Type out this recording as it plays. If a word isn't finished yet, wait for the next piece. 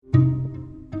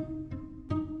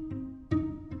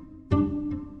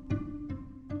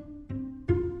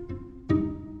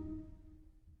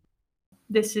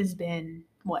this has been,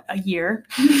 what, a year?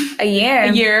 A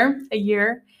year. A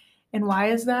year. And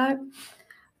why is that?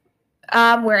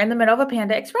 We're in the middle of a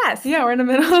Panda Express. Yeah, we're in the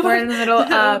middle of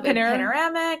a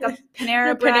Panoramic, a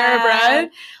Panera Bread.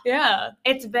 Yeah.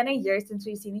 It's been a year since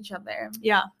we've seen each other.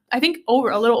 Yeah. I think a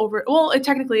little over. Well,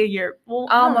 technically a year. Well,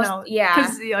 almost, yeah.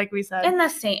 Because, like we said, in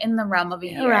the realm of a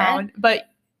year. But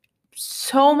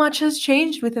so much has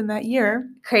changed within that year.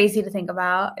 Crazy to think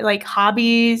about. Like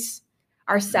hobbies,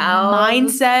 ourselves,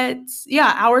 mindsets.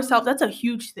 Yeah, ourselves. That's a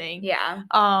huge thing. Yeah.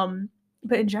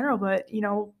 But in general,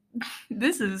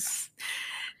 this is.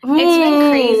 Ooh, it's been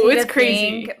crazy. It's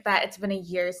crazy think that it's been a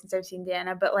year since I've seen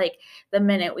Deanna, but like the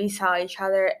minute we saw each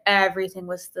other, everything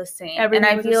was the same. And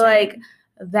I feel like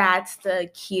that's the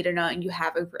key to knowing you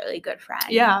have a really good friend.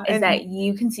 Yeah. Is that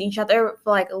you can see each other for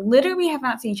like literally we have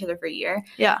not seen each other for a year.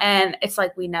 Yeah. And it's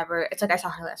like it's like I saw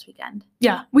her last weekend.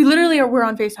 Yeah. We literally were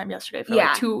on FaceTime yesterday for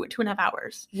like 2.5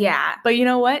 hours. Yeah. But you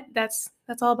know what? That's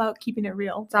all about keeping it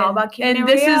real. It's all about keeping it real. And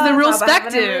this is the Real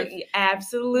Spective.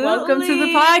 Absolutely. Welcome to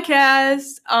the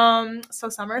podcast. So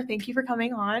Summer, thank you for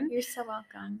coming on. You're so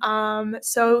welcome.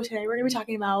 So today we're going to be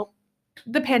talking about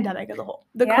the pandemic as a whole,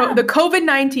 the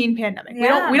COVID-19 pandemic.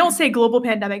 Yeah. We don't say global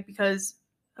pandemic because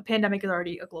a pandemic is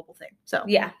already a global thing. So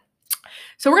we're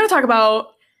going to talk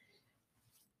about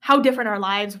how different our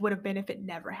lives would have been if it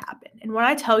never happened. And when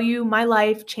I tell you, my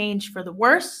life changed for the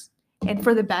worse and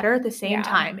for the better at the same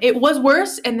time. It was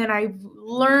worse, and then I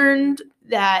learned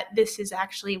that this is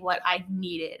actually what I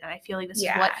needed, and I feel like this is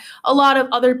what a lot of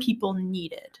other people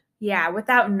needed. Yeah,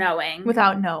 without knowing.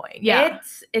 Yeah.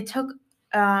 It took.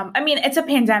 I mean, it's a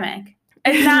pandemic.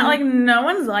 It's not like no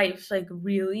one's life like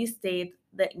really stayed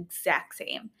the exact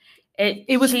same.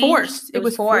 It was forced. It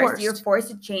was forced. You're forced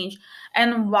to change.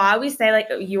 And while we say like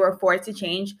you were forced to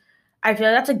change, I feel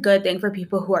like that's a good thing for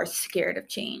people who are scared of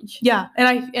change. Yeah,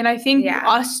 and I think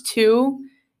us too.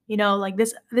 You know, like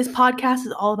this podcast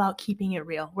is all about keeping it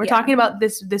real. We're talking about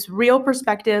this real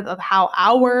perspective of how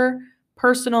our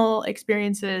personal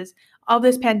experiences of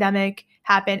this pandemic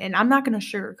happened, and I'm not going to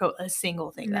sugarcoat a single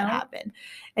thing that happened.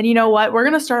 And you know what? We're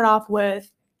going to start off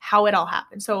with how it all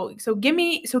happened. So give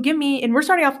me, and we're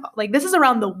starting off like this is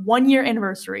around the 1 year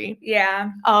anniversary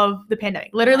of the pandemic.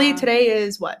 Literally today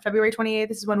is what, February 28th.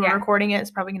 This is when we're recording it.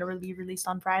 It's probably going to be released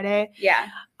on Friday. Yeah.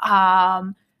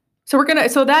 So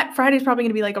that Friday is probably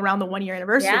going to be like around the 1 year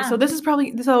anniversary. Yeah. So this is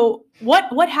probably,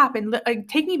 what happened? Like,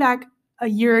 take me back a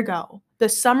year ago, the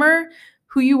summer,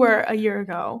 who you were a year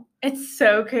ago. It's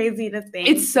so crazy to think.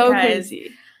 It's so crazy.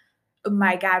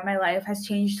 My God, my life has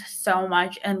changed so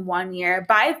much in 1 year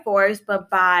by force,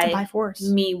 but by force,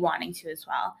 me wanting to as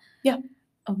well. Yeah.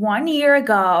 1 year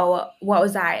ago, what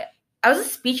was I? I was a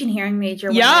speech and hearing major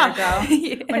 1 year ago.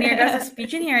 1 year ago, I was a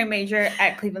speech and hearing major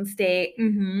at Cleveland State.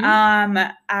 Mm-hmm.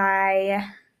 I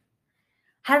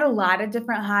had a lot of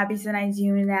different hobbies than I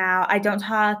do now. I don't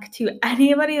talk to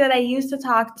anybody that I used to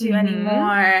talk to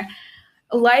anymore.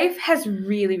 Life has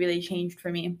really, really changed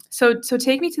for me. So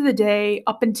take me to the day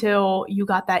up until you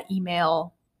got that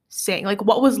email saying, like,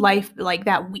 what was life like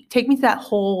that week? Take me to that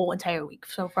whole entire week.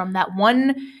 So from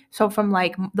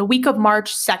like the week of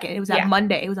March 2nd, it was that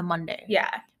Monday. It was a Monday.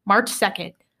 Yeah. March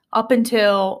 2nd up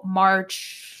until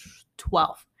March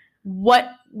 12th. What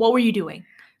were you doing?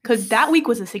 Because that week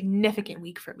was a significant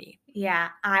week for me. Yeah,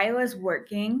 I was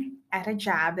working at a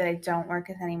job that I don't work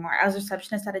with anymore. I was a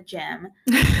receptionist at a gym.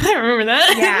 I remember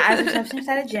that. Yeah, I was a receptionist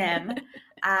at a gym.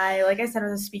 Like I said, I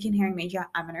was a speech and hearing major.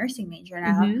 I'm a nursing major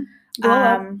now. Mm-hmm. Glow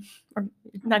up. Or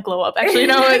not glow up. Actually,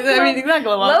 no. I mean, not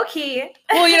glow up. Low key.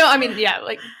 Well, I mean, yeah,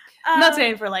 like, I'm not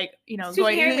saying for like,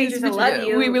 going. Hearing majors, I love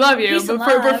you. We love you.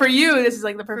 But for you, this is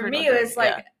like the perfect. For me, it was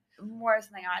like more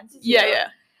something on to do. Yeah.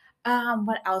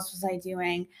 What else was I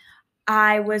doing?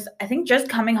 I was, I think, just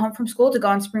coming home from school to go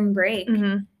on spring break.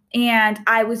 Mm-hmm. And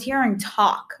I was hearing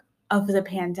talk of the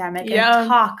pandemic and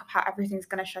talk of how everything's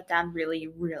going to shut down really,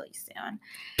 really soon.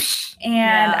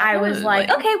 And I was like,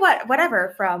 okay,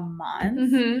 whatever. For a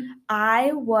month,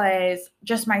 I was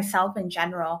just myself in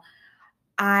general.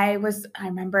 I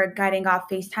remember getting off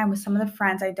FaceTime with some of the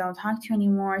friends I don't talk to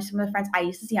anymore. Some of the friends I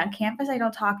used to see on campus I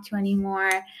don't talk to anymore.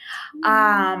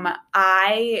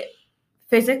 I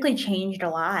physically changed a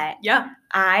lot. Yeah.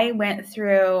 I went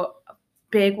through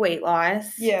big weight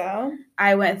loss. Yeah.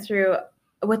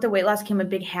 With the weight loss came a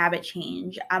big habit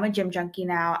change. I'm a gym junkie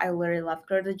now. I literally love to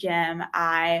go to the gym.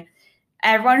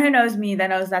 Everyone who knows me that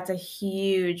knows that's a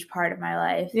huge part of my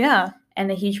life. Yeah. And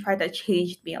a huge part that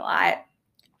changed me a lot.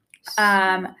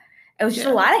 It was just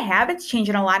a lot of habits change,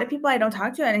 and a lot of people I don't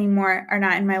talk to anymore are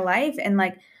not in my life. And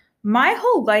like my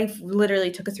whole life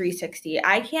literally took a 360.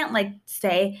 I can't like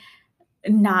say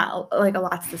not like a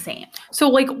lot's the same. So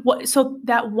like what? So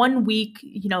that 1 week,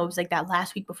 it was like that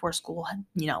last week before school.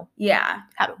 Yeah.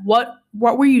 What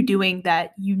were you doing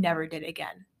that you never did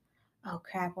again? Oh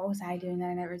crap! What was I doing that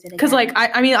I never did again? Because like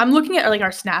I mean, I'm looking at like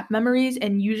our Snap memories,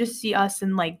 and you just see us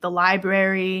in like the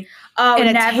library,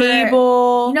 in a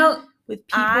table, with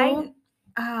people.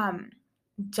 I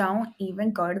don't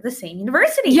even go to the same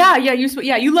university. Yeah,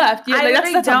 you left. Yeah, I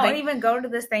that's don't even go to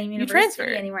the same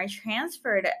university anymore. I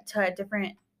transferred to a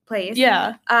different place.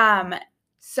 Yeah.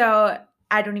 So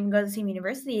I don't even go to the same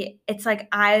university. It's like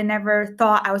I never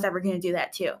thought I was ever going to do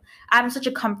that too. I'm such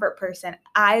a comfort person.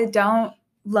 I don't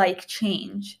like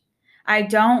change. I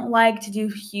don't like to do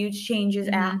huge changes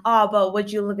at all, but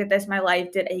would you look at this? My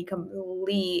life did a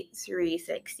complete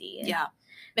 360. Yeah.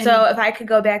 So if I could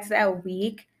go back to that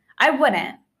week, I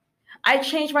wouldn't. I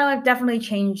changed my life, definitely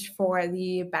changed for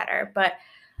the better, but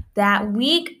that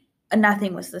week,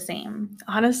 nothing was the same.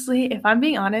 Honestly, if I'm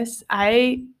being honest,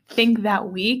 I think that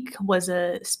week was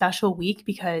a special week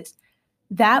because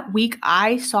that week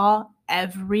I saw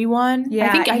everyone. Yeah,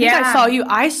 I think I saw you.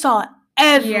 I saw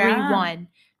everyone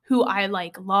who I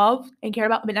like love and care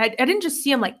about. I mean, I didn't just see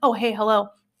them like, oh, hey, hello.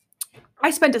 I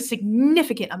spent a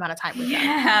significant amount of time with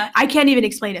them. I can't even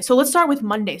explain it. So let's start with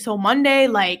Monday. So Monday,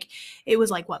 like, it was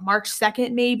like, what, March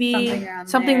 2nd maybe?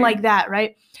 Something like that,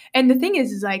 right? And the thing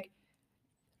is like,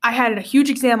 I had a huge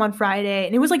exam on Friday,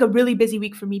 and it was like a really busy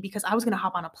week for me because I was going to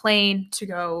hop on a plane to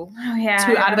go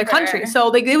out of the country. So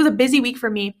like it was a busy week for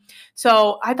me.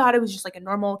 So I thought it was just like a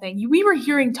normal thing. We were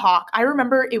hearing talk. I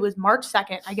remember it was March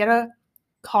 2nd. I get a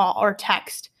call or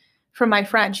text from my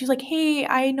friend. She's like, hey,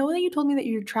 I know that you told me that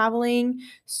you're traveling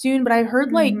soon, but I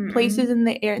heard like places in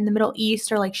the Middle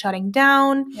East are like shutting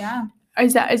down. Yeah.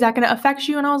 Is that going to affect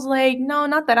you? And I was like, no,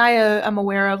 not that I am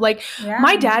aware of. Like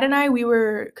my dad and I, we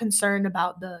were concerned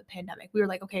about the pandemic. We were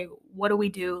like, okay, what do we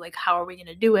do? Like, how are we going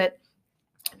to do it?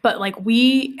 But like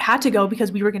we had to go because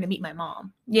we were going to meet my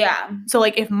mom. Yeah. So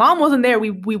like if mom wasn't there,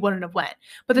 we wouldn't have went.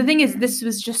 But the thing is, this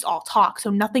was just all talk. So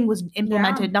nothing was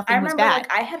implemented. Nothing was bad.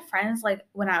 Like I had friends like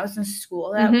when I was in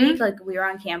school that week, like we were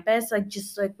on campus, like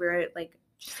just like we were like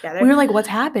together. We were like, what's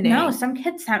happening? No, some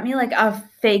kid sent me like a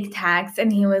fake text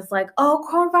and he was like, oh,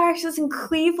 coronavirus is in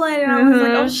Cleveland. And I was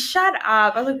like, oh, shut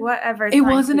up. I was like, whatever. It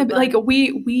wasn't like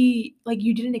we like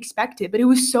you didn't expect it, but it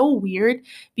was so weird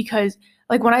because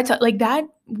like when I like that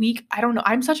week, I don't know.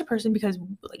 I'm such a person because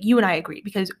like you and I agree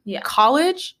because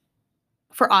college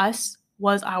for us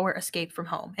was our escape from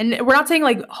home. And we're not saying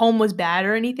like home was bad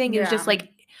or anything. It was just like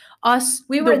us.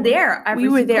 We were there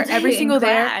every single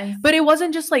day. But it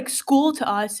wasn't just like school to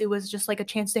us. It was just like a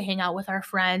chance to hang out with our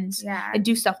friends and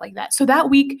do stuff like that. So that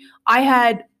week I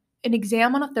had an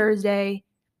exam on a Thursday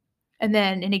and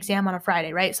then an exam on a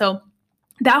Friday, right? So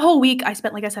that whole week I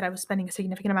spent, like I said, I was spending a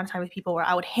significant amount of time with people where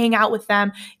I would hang out with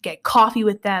them, get coffee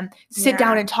with them, sit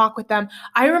down and talk with them.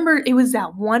 I remember it was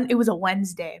a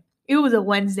Wednesday. It was a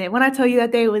Wednesday. When I tell you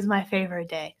that day was my favorite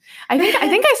day. I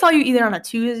think I saw you either on a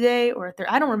Tuesday or a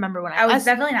Thursday. I don't remember when I was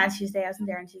definitely not Tuesday. I wasn't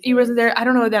there on Tuesday. You wasn't there. I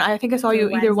don't know. Then I think I saw you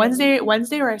either Wednesday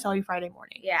or I saw you Friday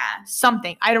morning. Yeah.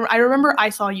 Something. I remember I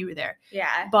saw you there.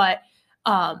 Yeah. But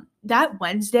that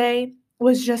Wednesday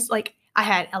was just like I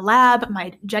had a lab,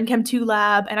 my Gen Chem 2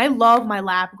 lab, and I love my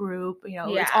lab group.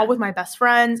 It's all with my best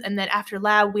friends. And then after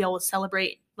lab, we always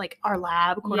celebrate like our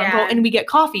lab, quote unquote, and we get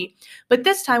coffee. But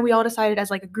this time we all decided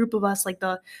as like a group of us, like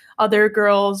the other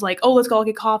girls, like, oh, let's go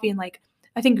get coffee. And like,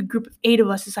 I think a group of 8 of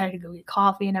us decided to go get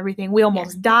coffee and everything. We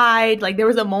almost died. Like there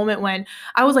was a moment when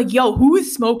I was like, yo, who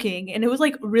is smoking? And it was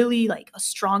like really like a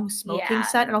strong smoking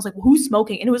scent. And I was like, well, who's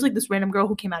smoking? And it was like this random girl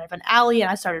who came out of an alley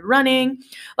and I started running.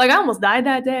 Like I almost died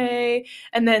that day.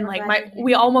 And then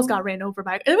we almost got ran over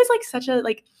by, it was like such a,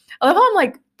 like, I love how I'm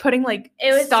like putting like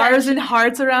stars and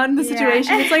hearts around the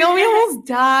situation. It's like, oh, we almost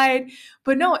died.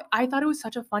 But no, I thought it was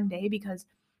such a fun day because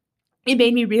it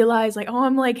made me realize like, oh,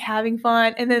 I'm like having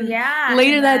fun. And then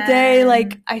later that day,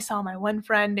 like I saw my one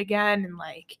friend again and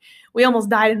like we almost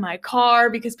died in my car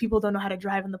because people don't know how to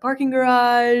drive in the parking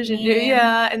garage. And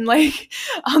and like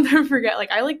I'll never forget,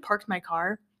 like I like parked my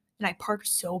car and I parked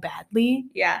so badly.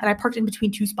 Yeah. And I parked in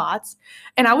between 2 spots.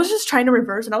 And I was just trying to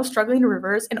reverse and I was struggling to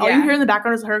reverse. And all you hear in the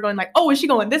background is her going like, oh, is she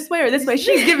going this way or this way?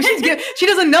 She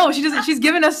doesn't know. She's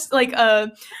giving us like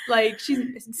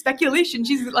she's speculation.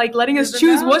 She's like letting us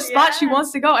choose what spot she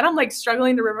wants to go. And I'm like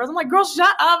struggling to reverse. I'm like, girl,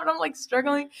 shut up. And I'm like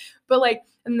struggling. But like,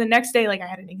 and the next day, like I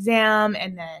had an exam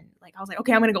and then like I was like,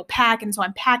 okay, I'm going to go pack. And so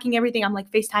I'm packing everything. I'm like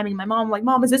FaceTiming my mom. I'm like,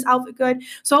 Mom, is this outfit good?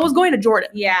 So I was going to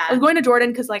Jordan. Yeah. I was going to Jordan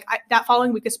because like that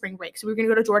following week is spring break. So we were going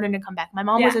to go to Jordan and come back. My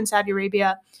mom was in Saudi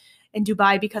Arabia in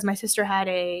Dubai because my sister had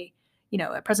a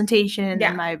a presentation.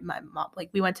 And my mom,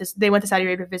 like they went to Saudi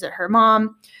Arabia to visit her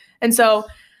mom. And so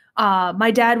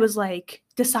my dad was like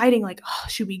deciding like, oh,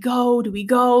 should we go? Do we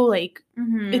go? Like,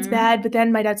 it's bad. But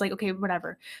then my dad's like, okay,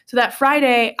 whatever. So that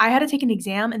Friday I had to take an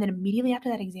exam. And then immediately after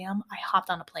that exam, I hopped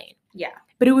on a plane. Yeah.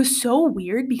 But it was so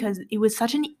weird because it was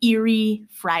such an eerie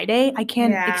Friday. I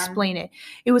can't explain it.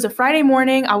 It was a Friday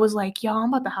morning. I was like, yo,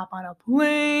 I'm about to hop on a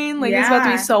plane. Like, it's about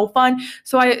to be so fun.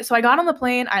 So I got on the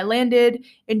plane. I landed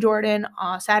in Jordan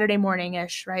Saturday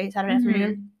morning-ish, right? Saturday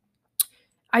afternoon.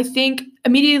 I think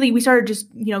immediately we started just,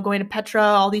 going to Petra,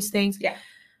 all these things. Yeah.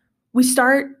 We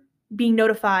start being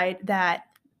notified that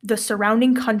the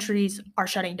surrounding countries are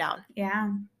shutting down.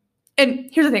 Yeah. And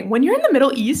here's the thing. When you're in the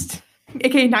Middle East,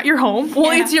 okay, not your home.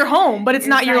 Well, it's your home, but it's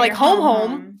not your like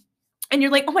home. And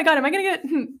you're like, oh my God, am I gonna get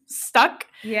stuck?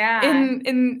 Yeah.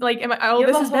 In like, am I? Oh,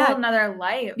 this is bad. You have a whole another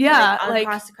life. Yeah. Like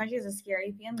across the country is a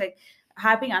scary thing. Like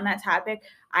hopping on that topic,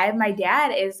 my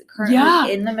dad is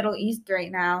currently in the Middle East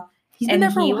right now. He's been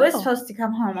there for a while. He was supposed to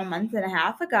come home a month and a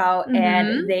half ago,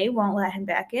 and they won't let him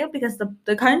back in because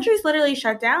the country's literally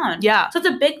shut down. Yeah. So it's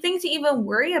a big thing to even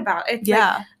worry about. It's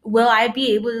like, will I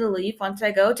be able to leave once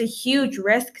I go? It's a huge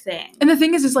risk thing. And the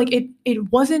thing is like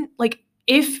it wasn't like,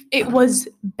 if it was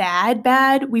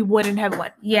bad, we wouldn't have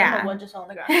went. Yeah. One just fell on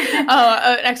the ground.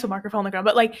 An expo marker fell on the ground.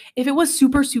 But like, if it was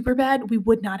super, super bad, we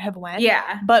would not have went.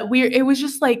 Yeah. But it was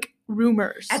just like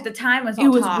rumors. At the time, it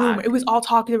was talk. Rumor. It was all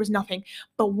talk. There was nothing.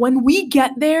 But when we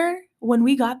got there,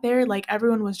 like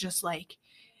everyone was just like,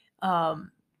 I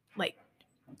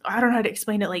don't know how to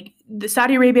explain it. Like the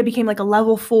Saudi Arabia became like a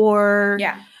level 4.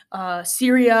 Yeah.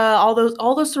 Syria, all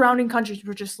those surrounding countries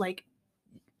were just like,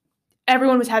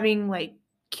 everyone was having like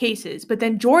cases, but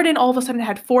then Jordan all of a sudden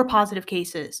had 4 positive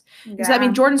cases. Yeah. So that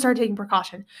means Jordan started taking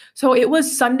precaution. So it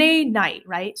was Sunday night,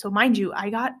 right? So mind you,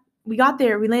 we got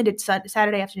there, we landed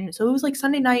Saturday afternoon. So it was like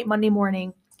Sunday night, Monday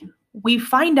morning. We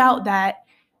find out that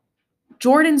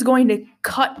Jordan's going to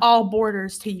cut all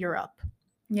borders to Europe.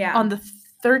 Yeah. On the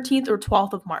 13th or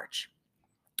 12th of March.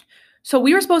 So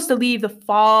we were supposed to leave the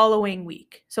following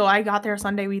week. So I got there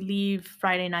Sunday, we leave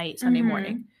Friday night, Sunday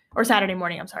morning, or Saturday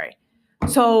morning, I'm sorry.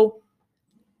 So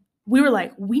we were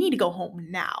like, we need to go home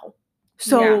now.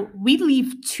 So we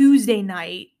leave Tuesday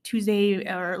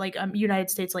or like United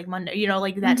States, like Monday,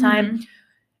 like that time.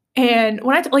 And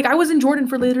when I was in Jordan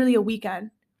for literally a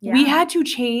weekend. Yeah. We had to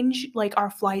change like our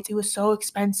flights. It was so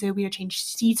expensive. We had to change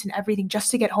seats and everything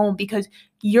just to get home because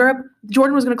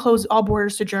Jordan was going to close all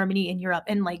borders to Germany and Europe,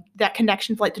 and like that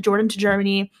connection flight to Jordan to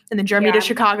Germany and then Germany to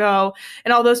Chicago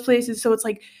and all those places. So it's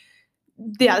like,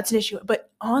 yeah, that's an issue. But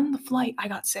on the flight, I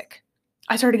got sick.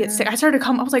 I started to get sick. I started to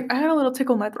come. I was like, I had a little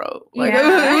tickle in my throat. Like it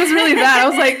was really bad. I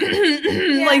was like,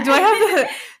 like,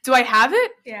 do I have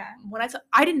it? Yeah.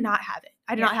 I did not have it.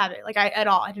 I did not have it. Like at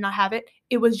all. I did not have it.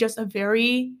 It was just a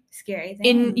very scary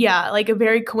thing. Like a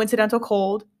very coincidental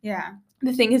cold. Yeah.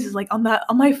 The thing is like on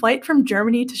my flight from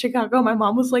Germany to Chicago, my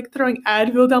mom was like throwing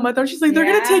Advil down my throat. She's like, they're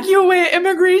gonna take you away at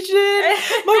immigration.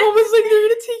 My mom was like, they're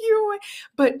gonna take you away.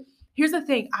 But here's the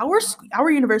thing: our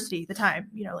university at the time,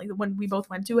 like when we both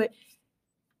went to it,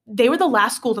 they were the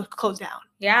last school to close down.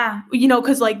 Yeah.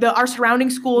 Because like our surrounding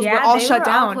schools were all shut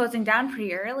down. All closing down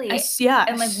pretty early. Yeah.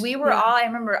 And like we were all, I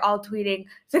remember all tweeting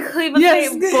to Cleveland State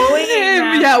bullying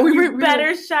them. Yeah, we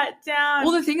better shut down.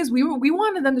 Well, the thing is, we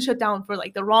wanted them to shut down for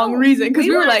like the wrong reason, because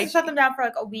we were like shut them down for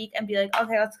like a week and be like,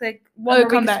 okay, let's like one more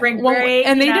week of spring break.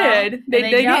 And they did. They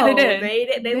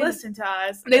did. They listened to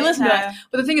us. They listened to us.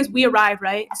 But the thing is, we arrived,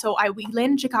 right? So we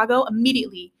landed in Chicago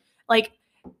immediately. Like,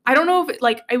 I don't know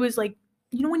if it was like,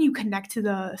 when you connect to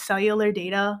the cellular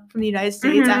data from the United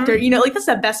States after, like that's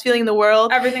the best feeling in the world.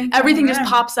 Everything just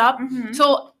pops up.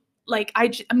 So like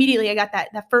immediately I got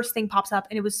that first thing pops up,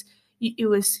 and it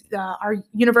was our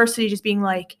university just being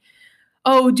like,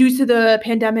 oh, due to the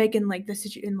pandemic and like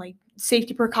and like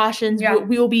safety precautions,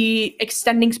 we will be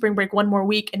extending spring break one more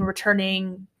week and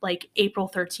returning like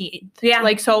April 13th. Yeah.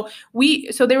 Like, so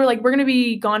they were like, we're going to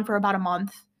be gone for about a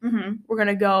month. We're going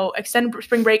to go extend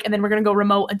spring break, and then we're going to go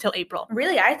remote until April.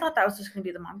 Really? I thought that was just going to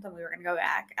be the month that we were going to go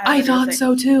back. I thought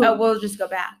so too. Oh, we'll just go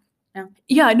back. No.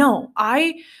 Yeah, no.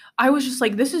 I was just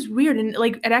like, this is weird. And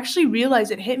like, it actually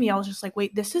realized, it hit me. I was just like,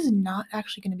 wait, this is not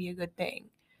actually going to be a good thing.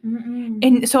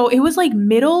 And so it was like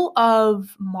middle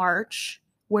of March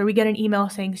where we get an email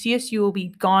saying CSU will be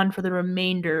gone for the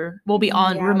remainder. We'll be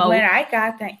on remote. When I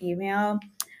got that email,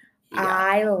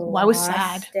 I was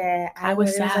sad. I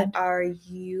was sad. Like, are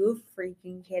you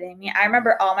freaking kidding me? I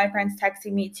remember all my friends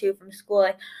texting me too from school,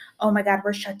 like, oh my God,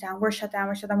 we're shut down. We're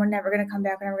never going to come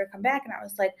back. And I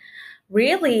was like,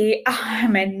 really?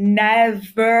 I'm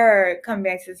never come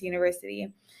back to this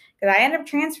university. because I ended up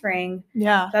transferring.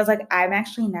 Yeah. So I was like, I'm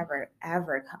actually never,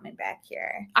 ever coming back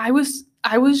here. I was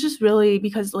just really,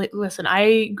 because listen,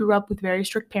 I grew up with very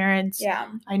strict parents. Yeah.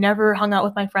 I never hung out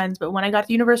with my friends, but when I got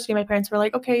to university, my parents were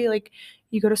like, okay, like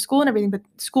you go to school and everything, but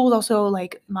school is also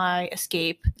like my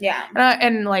escape. Yeah.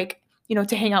 And like, you know,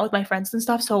 to hang out with my friends and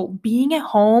stuff. So being at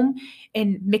home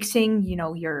and mixing, you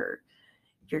know, your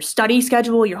study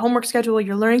schedule, your homework schedule,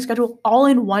 your learning schedule, all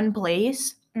in one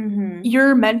place,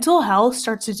 your mental health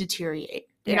starts to deteriorate.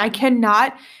 Yeah. And I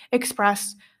cannot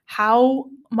express how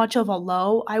much of a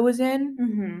low I was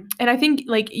in. And I think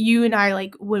like you and I,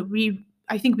 like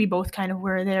I think we both kind of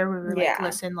were there. We were like,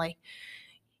 listen, like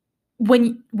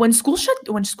when school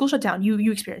shut down,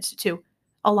 you experienced it too.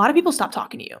 A lot of people stopped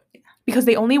talking to you because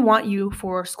they only want you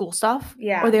for school stuff.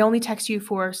 Yeah. Or they only text you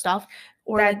for stuff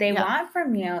or that they want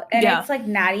from you. And it's like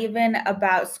not even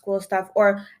about school stuff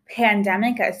or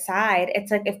pandemic aside.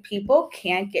 It's like if people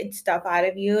can't get stuff out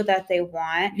of you that they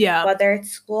want, whether it's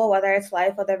school, whether it's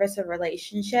life, whether it's a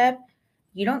relationship,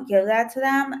 you don't give that to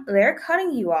them, they're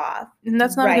cutting you off. And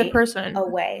that's not a good person.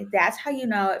 Away. That's how you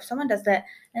know if someone does that,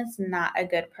 it's not a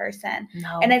good person.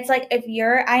 No. And it's like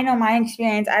I know my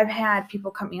experience, I've had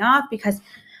people cut me off because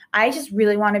I just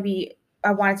really wanted to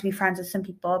be friends with some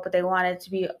people, but they wanted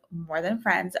to be more than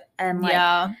friends. And like,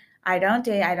 I don't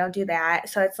do that.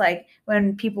 So it's like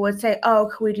when people would say,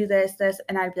 oh, can we do this?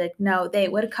 And I'd be like, no, they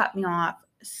would have cut me off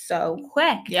so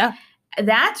quick. Yeah.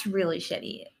 That's really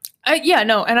shitty.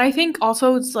 No. And I think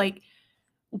also it's like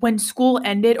when school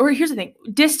ended, or here's the thing,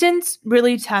 distance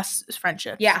really tests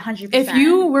friendship. Yeah, 100%. If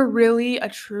you were really a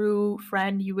true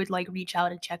friend, you would like reach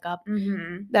out and check up.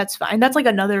 That's fine. That's like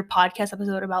another podcast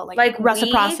episode about like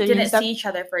reciprocity. We didn't see each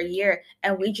other for a year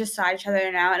and we just saw each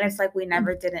other now, and it's like we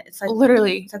never didn't. It's like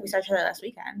literally, it's like we saw each other last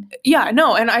weekend. Yeah,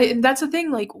 no, and that's the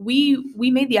thing. Like we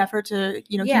made the effort to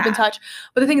keep in touch.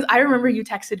 But the thing is, I remember you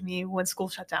texted me when school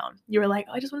shut down. You were like,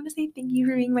 oh, I just wanted to say thank you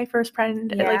for being my first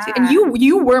friend. Yeah. And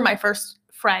you were my first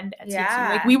friend at CXU.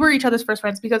 Like we were each other's first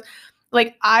friends because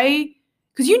like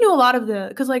because you knew a lot of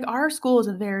because like our school is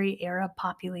a very Arab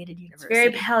populated university.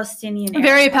 Very Palestinian.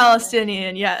 Very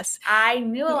Palestinian, yes. I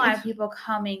knew a lot of people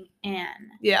coming in.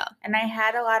 Yeah. And I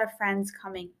had a lot of friends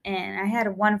coming in. I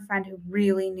had one friend who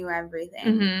really knew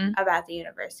everything about the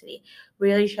university.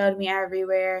 Really showed me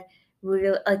everywhere.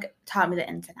 Really like taught me the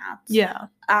ins and outs. Yeah.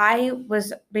 I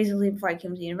was basically, before I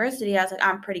came to the university, I was like,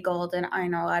 I'm pretty golden. I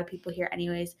know a lot of people here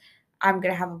anyways. I'm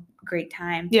going to have a great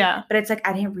time. Yeah. But it's like,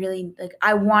 I didn't really, like,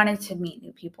 I wanted to meet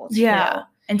new people too. Yeah.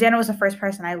 And Dana was the first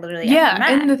person I literally ever met.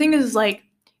 And the thing is, like,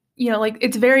 like,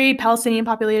 it's very Palestinian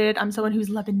populated. I'm someone who's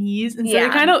Lebanese. And so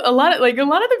it kind of, a lot of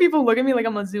the people look at me like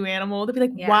I'm a zoo animal. They'll be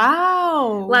like,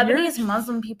 wow. Lebanese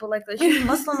Muslim people, like, she's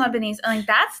Muslim Lebanese. And, like,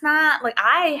 that's not, like,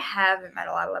 I haven't met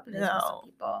a lot of Lebanese Muslim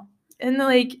people. And,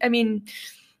 like, I mean,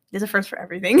 there's a first for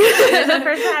everything. There's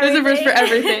a first for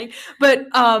everything.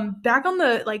 But back on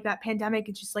the like that pandemic,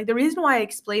 it's just like the reason why I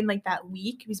explained like that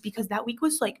week was because that week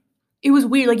was like, it was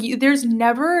weird. Like there's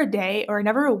never a day or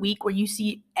never a week where you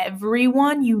see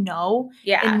everyone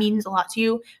it means a lot to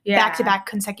you back to back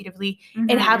consecutively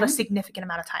and have a significant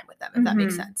amount of time with them, if that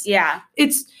makes sense. Yeah.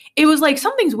 It was like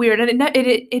something's weird, and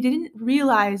it didn't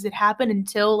realize it happened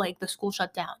until like the school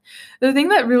shut down. The thing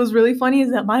that was really funny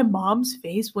is that my mom's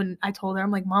face when I told her,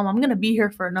 I'm like, Mom, I'm gonna be here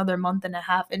for another month and a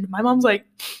half, and my mom's like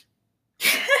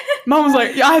Mom was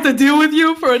like, I have to deal with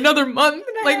you for another month.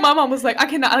 Like, my mom was like, I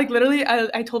cannot. Like, literally,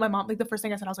 I told my mom, like, the first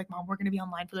thing I said, I was like, Mom, we're going to be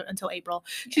online until April.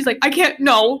 She's like, I can't.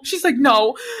 No. She's like,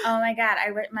 no. Oh, my God.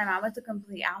 My mom was the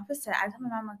complete opposite. I told my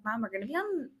mom, like, Mom, we're going to be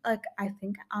on, like, I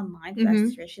think online for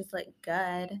this year. She's like,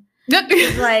 good.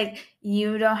 It's like,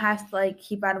 you don't have to like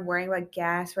keep on worrying about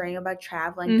gas, worrying about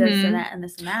traveling, this and that and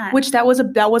this and that. Which that was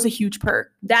a huge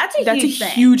perk. That's a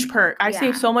huge perk. I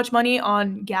saved so much money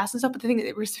on gas and stuff, but the thing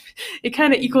is, it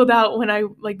kind of equaled out when I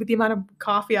like with the amount of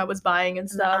coffee I was buying and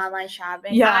stuff. The online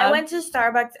shopping. Yeah, I went to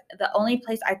Starbucks. The only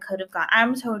place I could have gone.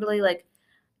 I'm totally like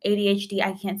ADHD.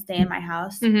 I can't stay in my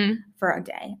house for a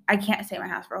day. I can't stay in my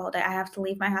house for a whole day. I have to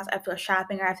leave my house. I have to go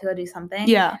shopping or I have to go do something.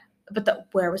 Yeah. But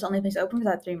where was the only place open for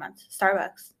that 3 months?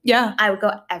 Starbucks. Yeah. I would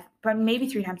go but maybe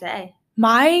 3 times a day.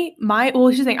 Well,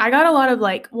 here's the thing. I got a lot of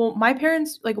like, my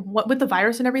parents, like with the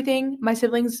virus and everything, my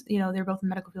siblings, they're both in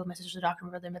the medical field. My sister's a doctor, my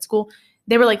brother in med school.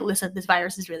 They were like, listen, this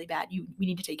virus is really bad. We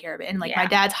need to take care of it. And like my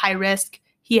dad's high risk.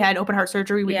 He had open heart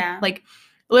surgery. Like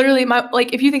literally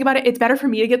if you think about it, it's better for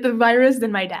me to get the virus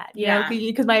than my dad, you know,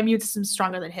 because my immune system's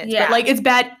stronger than his. But like, it's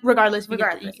bad regardless.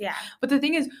 But the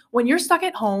thing is, when you're stuck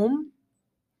at home,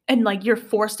 and like you're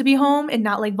forced to be home and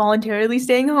not like voluntarily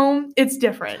staying home, it's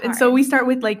different. And so we start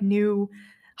with like new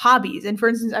hobbies. And for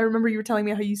instance, I remember you were telling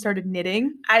me how you started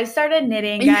knitting. I started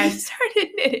knitting, guys. You started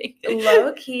knitting.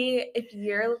 Low key, if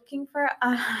you're looking for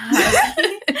a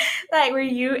hobby, like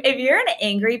if you're an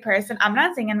angry person, I'm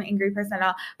not saying I'm an angry person at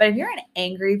all, but if you're an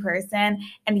angry person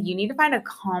and you need to find a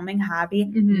calming hobby,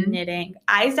 knitting.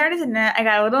 I started to knit. I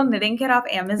got a little knitting kit off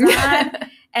Amazon,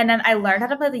 and then I learned how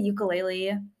to play the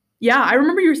ukulele. Yeah, I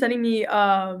remember you were sending me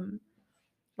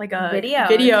like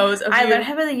videos of I learned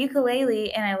how to play the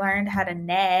ukulele, and I learned how to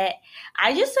knit.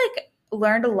 I just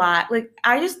learned a lot. Like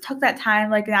I just took that time,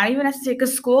 like not even necessarily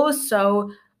because school was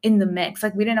so in the mix.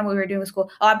 Like we didn't know what we were doing with school.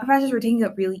 A lot of professors were taking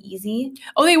it really easy.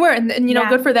 Oh, they were, and you know,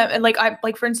 good for them. And like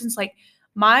for instance, like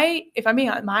my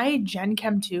Gen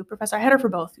Chem 2 professor, I had her for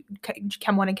both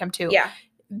Chem 1 and Chem 2. Yeah.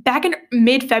 Back in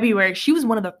mid-February, she was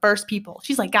one of the first people.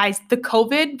 She's like, guys, the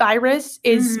COVID virus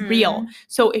is real.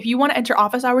 So if you want to enter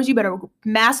office hours, you better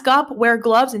mask up, wear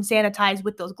gloves, and sanitize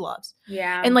with those gloves.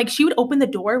 Yeah. And like she would open the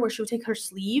door where she would take her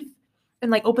sleeve and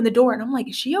like open the door. And I'm like,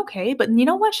 is she okay? But you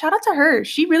know what? Shout out to her.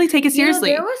 She really take it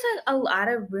seriously. There was a lot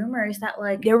of rumors that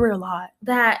there were a lot.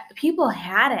 That people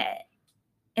had it.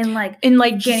 In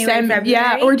January, February?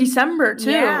 Yeah, or December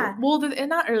too. Yeah. Well,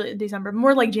 not early December,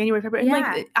 more like January, February.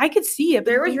 Yeah. And I could see it.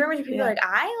 There was rumors of people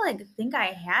I think I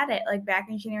had it back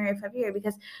in January or February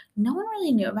because no one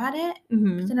really knew about it.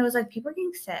 And it was people were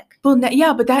getting sick. Well,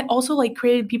 but that also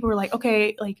created people were like,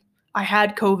 okay, I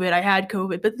had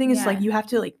COVID. But the thing is you have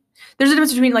to there's a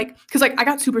difference between because I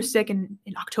got super sick in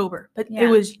October, but it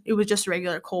was just a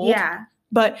regular cold. Yeah.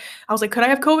 But I was like, could I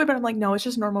have COVID? But I'm like, no, it's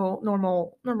just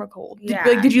normal cold. Yeah.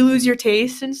 Did you lose your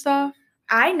taste and stuff?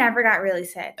 I never got really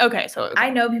sick. Okay, so I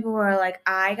know people who are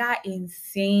I got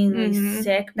insanely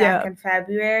sick back in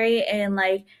February, and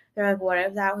they're like, what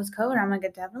if that was COVID? I'm like,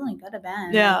 it definitely could have been.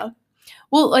 Yeah.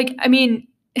 Well, I mean,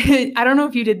 I don't know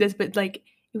if you did this, but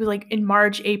it was in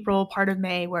March, April, part of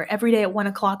May, where every day at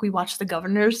 1:00 we watched the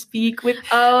governor speak with.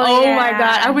 Oh my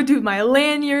God! I would do my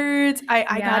lanyards.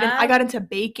 I got into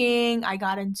baking. I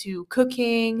got into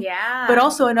cooking. Yeah. But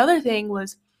also another thing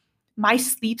was my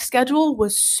sleep schedule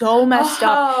was so messed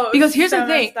up. Because here's the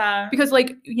thing. Because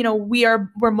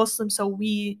we're Muslim, so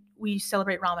we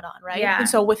celebrate Ramadan, right? Yeah. And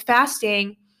so with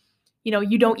fasting,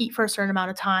 you don't eat for a certain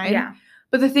amount of time. Yeah.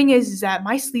 But the thing is that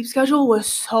my sleep schedule was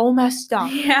so messed up.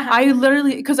 Yeah. I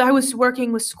literally, because I was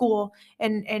working with school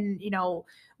and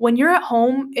when you're at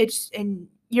home, and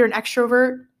you're an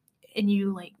extrovert and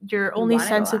your only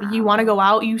sense of you want to go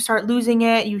out, you start losing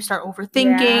it. You start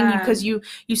overthinking because you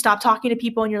stop talking to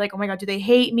people and you're like, oh my God, do they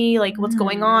hate me? What's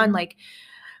going on?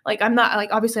 I'm not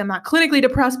obviously I'm not clinically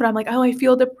depressed, but I'm like, oh, I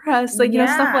feel depressed.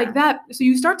 Stuff like that. So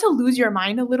you start to lose your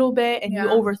mind a little bit and you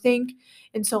overthink.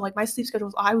 And so my sleep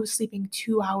schedule, I was sleeping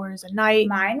 2 hours a night.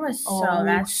 Mine was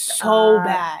so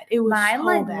bad. It was mine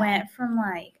so bad. Went from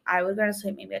I would go to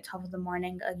sleep maybe at 12 in the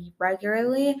morning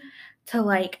regularly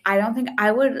to I don't think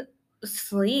I would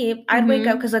sleep. I'd wake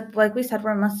up because like we said,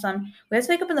 we're Muslim. We have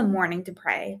to wake up in the morning to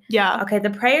pray. Yeah. Okay. The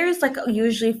prayer is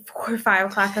usually 4 or 5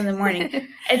 o'clock in the morning.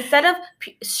 Instead of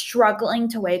struggling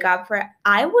to wake up for it,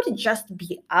 I would just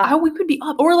be up. We could be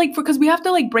up, or because we have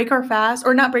to break our fast,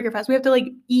 or not break our fast. We have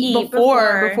to eat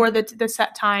before the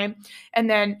set time, and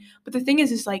then. But the thing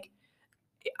is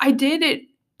I did it.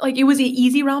 It was an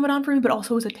easy Ramadan for me, but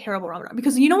also it was a terrible Ramadan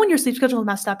because when your sleep schedule is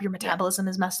messed up, your metabolism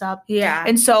is messed up. Yeah.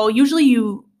 And so usually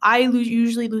I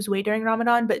usually lose weight during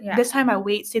Ramadan, but this time my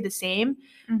weight stayed the same.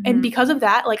 And because of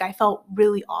that, I felt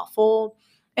really awful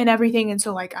and everything. And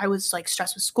so I was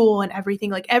stressed with school and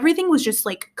everything. Everything was just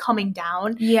coming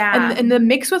down. Yeah. And the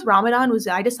mix with Ramadan was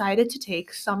I decided to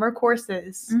take summer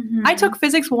courses. I took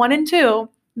physics 1 and 2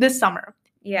 this summer.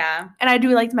 Yeah. And I do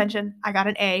like to mention I got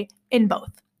an A in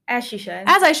both. As she should.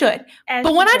 As I should.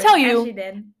 But when I tell you, she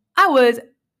did. I was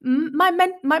my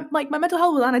mental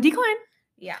health was on a decline.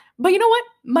 Yeah. But you know what?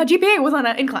 My GPA was on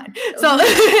an incline. So,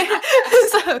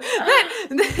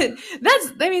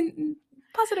 that's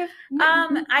positive.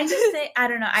 I just say I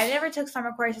don't know. I never took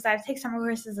summer courses. I take summer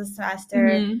courses this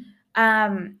semester.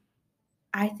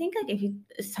 I think if you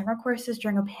summer courses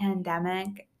during a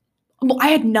pandemic. Well, I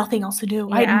had nothing else to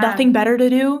do. I had nothing better to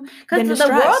do than to the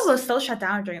world was still shut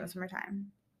down during the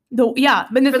summertime. But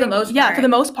for the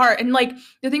most part. And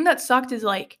the thing that sucked is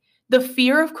the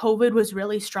fear of COVID was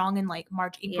really strong in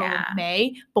March, April, and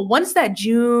May. But once that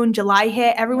June, July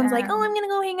hit, everyone's like, oh, I'm gonna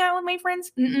go hang out with my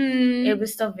friends. It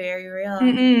was still very real.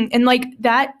 And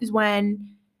that is when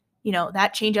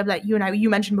that change up that you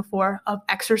mentioned before of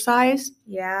exercise.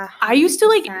 Yeah. I used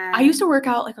to work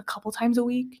out a couple times a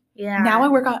week. Yeah. Now I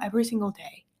work out every single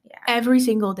day. Yeah. Every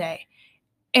single day.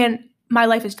 And my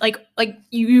life is like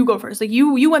you go first. Like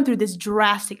you went through this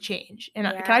drastic change, and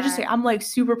can I just say I'm like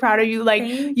super proud of you. Like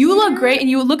you look great, and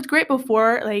you looked great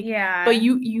before. Like but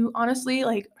you honestly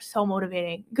like are so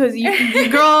motivating because you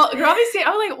girl obviously I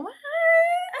was like what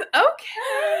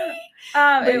okay.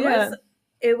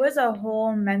 It was a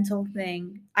whole mental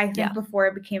thing. I think before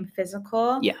it became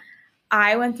physical. Yeah.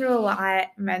 I went through a lot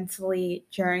mentally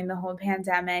during the whole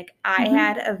pandemic. I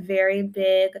had a very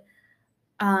big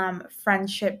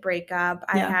friendship breakup.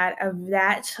 No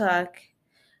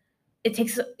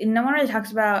one really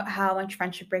talks about how much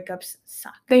friendship breakups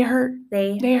suck. They hurt.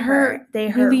 They hurt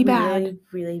really bad.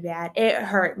 Really bad. It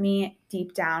hurt me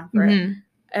deep down for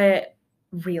a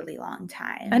really long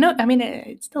time. I know. I mean,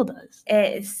 it still does.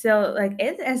 It still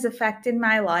it has affected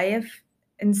my life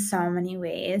in so many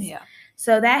ways. Yeah.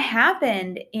 So that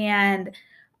happened, and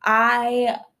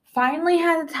I finally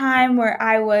had a time where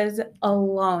I was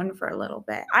alone for a little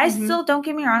bit. I still, don't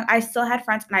get me wrong, I still had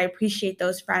friends, and I appreciate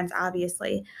those friends,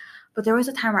 obviously. But there was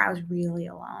a time where I was really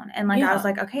alone. And I was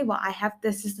like, okay, well,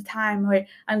 this is the time where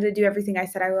I'm going to do everything I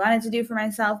said I wanted to do for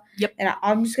myself. Yep. And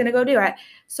I'm just going to go do it.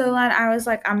 So then I was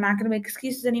like, I'm not going to make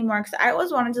excuses anymore because I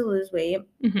always wanted to lose weight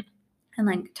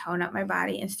and tone up my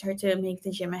body and start to make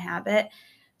the gym a habit.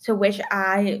 So which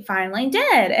I finally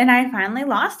did. And I finally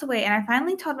lost the weight, and I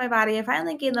finally toned my body. I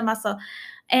finally gained the muscle.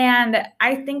 And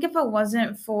I think if it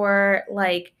wasn't for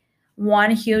one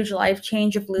huge life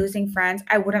change of losing friends,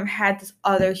 I wouldn't have had this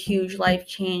other huge life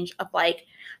change of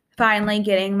finally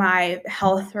getting my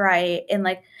health right. And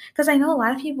because I know a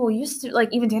lot of people used to,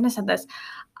 even Dana said this,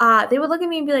 they would look at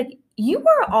me and be like, you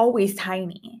were always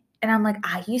tiny. And I'm like,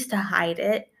 I used to hide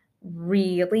it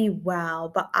really well,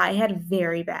 but I had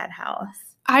very bad health.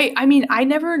 I mean,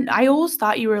 I always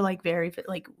thought you were very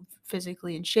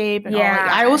physically in shape and all.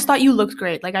 I always thought you looked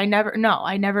great. I never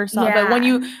saw. But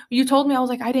when you told me, I was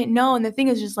like, I didn't know. And the thing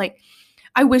is just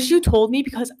I wish you told me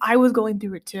because I was going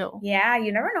through it too. Yeah,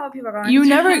 you never know what people are going through. You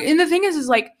never. And the thing is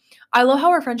I love how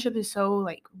our friendship is so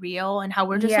real, and how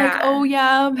we're just oh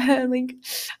yeah,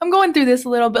 I'm going through this a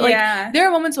little bit. There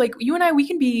are moments you and I, we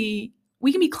can be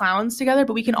clowns together,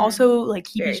 but we can also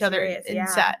keep very each other serious, in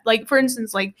set. For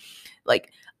instance,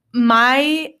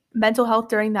 my mental health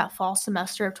during that fall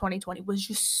semester of 2020 was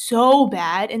just so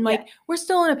bad, and we're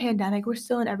still in a pandemic, we're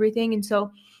still in everything, and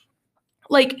so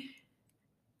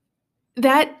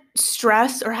that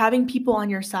stress or having people on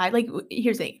your side,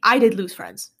 here's the thing, I did lose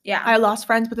friends. Yeah, I lost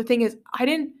friends, but the thing is,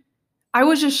 I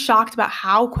was just shocked about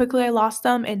how quickly I lost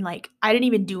them, and I didn't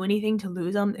even do anything to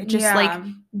lose them. It just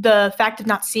the fact of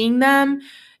not seeing them.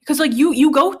 Because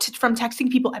you go from texting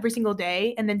people every single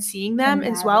day and then seeing them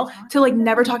as well to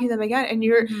never talking to them again, and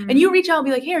you reach out and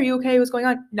be like, hey, are you okay? What's going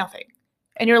on? Nothing.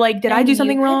 And you're like, did I do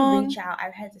something wrong? Reach out.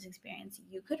 I've had this experience.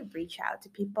 You could reach out to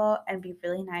people and be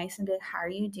really nice and be like, how are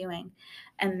you doing?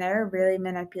 And there are really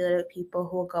manipulative people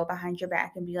who will go behind your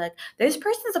back and be like, this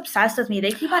person's obsessed with me.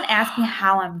 They keep on asking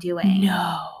how I'm doing.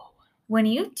 No. When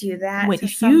you do that,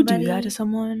 you do that to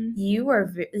someone, you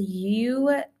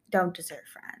don't deserve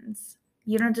friends.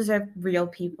 You don't deserve real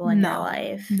people in your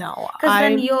life. No. Because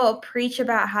then you'll preach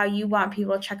about how you want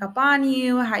people to check up on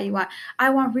you, I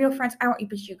want real friends. I want you,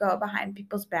 but you go behind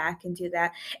people's back and do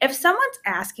that. If someone's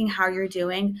asking how you're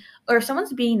doing, or if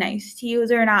someone's being nice to you,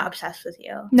 they're not obsessed with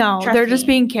you. No, they're just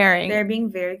being caring. They're being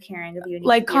very caring of you.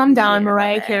 Calm down,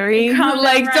 Mariah Carey.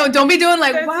 Don't be doing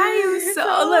why are you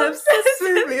so obsessed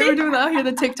with me? We're doing out here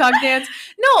the TikTok dance.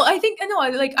 No, I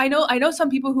know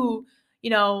some people who,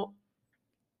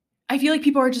 I feel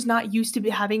people are just not used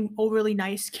to having overly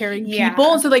nice, caring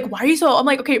people. And so why are you so, I'm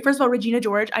okay, first of all, Regina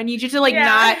George, I need you to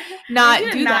not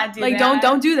do that.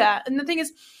 Don't do that. And the thing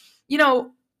is,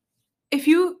 if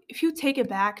you take it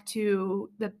back to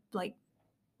the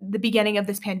beginning of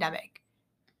this pandemic,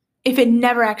 if it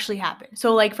never actually happened.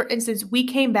 So for instance, we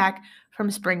came back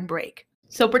from spring break.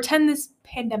 So pretend this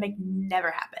pandemic never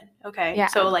happened. Okay. Yeah.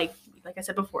 So like I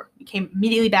said before, we came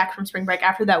immediately back from spring break.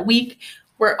 After that week,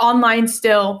 we're online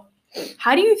still.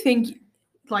 How do you think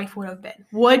life would have been?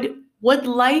 Would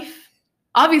life,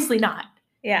 obviously not.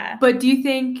 Yeah. But do you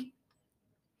think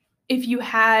if you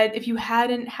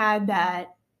hadn't had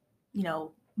that,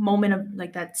 moment of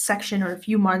that section or a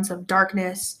few months of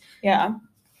darkness, yeah,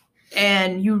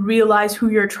 and you realize who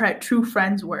your true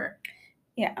friends were,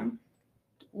 yeah,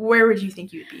 where would you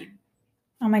think you'd be?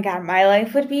 Oh my God, my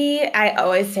life would be, I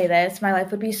always say this, my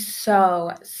life would be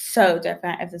so, so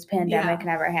different if this pandemic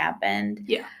never happened.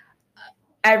 Yeah.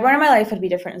 Everyone in my life would be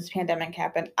different if this pandemic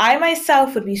happened. I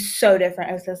myself would be so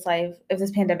different if this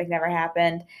pandemic never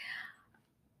happened.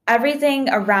 Everything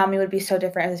around me would be so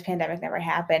different if this pandemic never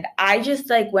happened. I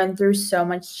just went through so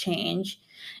much change,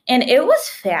 and it was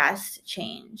fast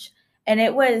change. and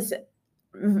it was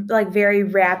like very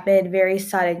rapid, very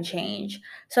sudden change.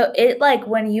 So it like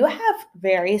when you have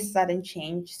very sudden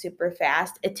change super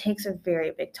fast, it takes a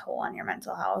very big toll on your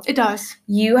mental health. It does.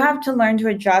 You have to learn to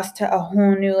adjust to a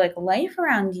whole new like life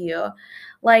around you.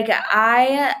 Like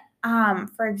I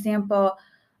for example,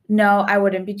 no, I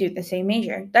wouldn't be doing the same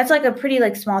major. That's like a pretty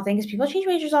like small thing because people change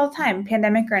majors all the time,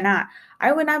 pandemic or not.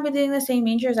 I would not be doing the same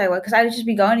major as I would because I would just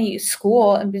be going to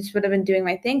school and just would have been doing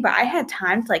my thing. But I had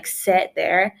time to like sit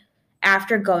there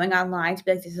after going online to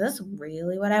be like, is this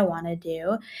really what I want to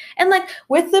do? And like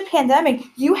with the pandemic,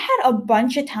 you had a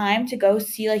bunch of time to go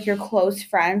see like your close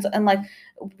friends and like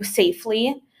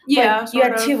safely. Yeah, like, you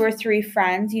had 2 or 3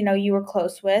 friends, you know, you were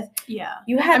close with. Yeah.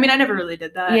 You had. I mean, I never really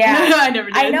did that. Yeah. I never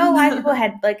did. I know a lot of people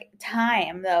had like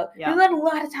time though. Yeah. You had a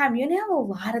lot of time. You didn't have a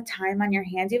lot of time on your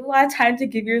hands. You have a lot of time to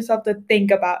give yourself to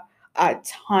think about a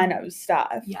ton of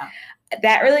stuff. Yeah.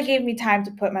 That really gave me time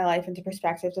to put my life into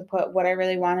perspective, to put what I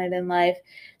really wanted in life,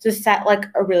 to set like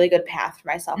a really good path for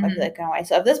myself. I feel like in a way.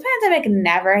 So if this pandemic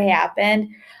never happened,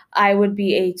 I would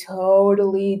be a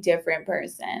totally different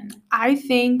person. I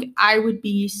think I would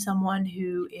be someone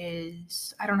who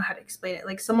is, I don't know how to explain it.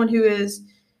 Like someone who is,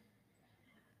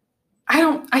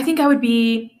 I think I would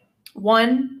be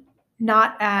one,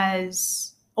 not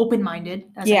as open-minded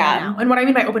as I am now. And what I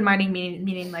mean by open-minded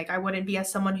meaning like I wouldn't be as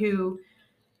someone who,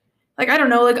 like, I don't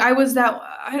know, like I was that,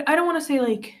 I don't want to say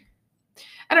like,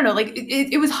 I don't know, like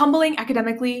it was humbling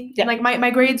academically. Yeah. Like my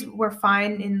grades were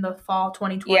fine in the fall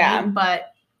 2020, but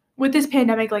with this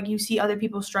pandemic, like you see other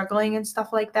people struggling and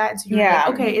stuff like that. And so you're like,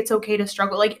 okay, it's okay to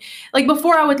struggle. Like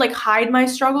before I would like hide my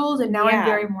struggles and now I'm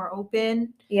very more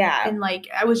open. Yeah. And like,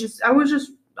 I was just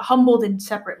humbled in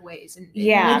separate ways. And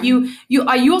like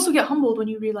you also get humbled when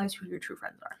you realize who your true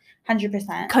friends are.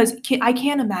 100%. Because I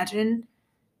can't imagine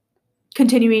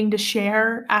continuing to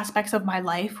share aspects of my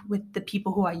life with the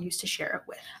people who I used to share it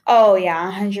with. Oh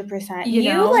yeah, 100%. You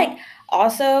know? Like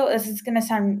also, this is gonna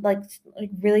sound like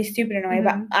really stupid in a way,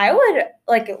 but I would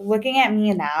like looking at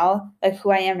me now, like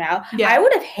who I am now. Yeah. I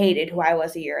would have hated who I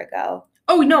was a year ago.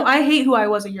 Oh no, I hate who I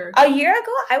was a year ago. A year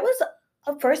ago, I was.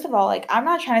 First of all, like I'm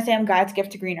not trying to say I'm God's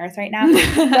gift to Green Earth right now,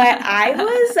 but I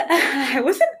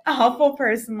was an awful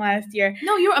person last year.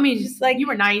 No, you were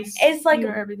nice. It's like you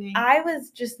were everything. I was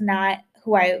just not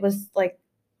who I was. Like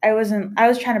I was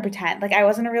trying to pretend like I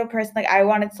wasn't a real person. Like I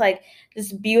wanted to like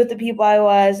just be with the people I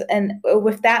was, and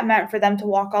if that meant for them to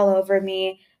walk all over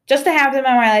me, just to have them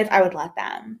in my life, I would let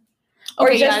them.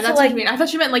 Okay, that's what you mean. I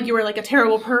thought you meant like you were like a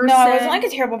terrible person. No, I wasn't like a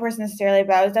terrible person necessarily,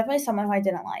 but I was definitely someone who I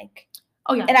didn't like.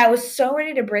 Oh, yeah. And I was so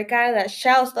ready to break out of that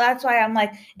shell. So that's why I'm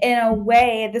like, in a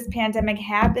way, this pandemic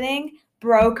happening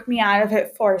broke me out of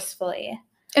it forcefully.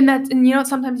 And you know,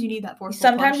 sometimes you need that forceful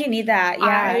Sometimes push. You need that,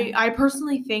 yeah. I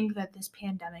personally think that this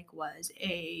pandemic was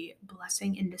a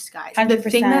blessing in disguise. 100%. The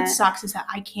thing that sucks is that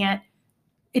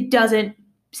it doesn't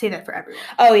say that for everyone.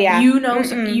 Oh, yeah. You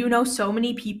know so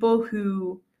many people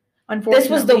who, unfortunately. This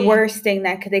was the worst thing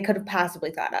that they could have possibly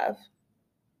thought of.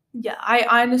 Yeah,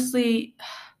 I honestly...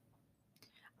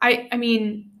 I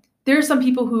mean, there are some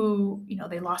people who, you know,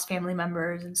 they lost family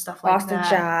members and stuff like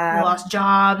that. They lost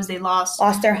jobs. They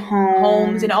lost their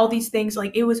homes and all these things.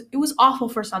 Like it was awful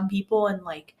for some people, and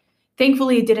like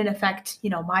thankfully it didn't affect,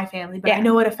 you know, my family, but I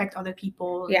know it affected other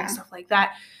people and stuff like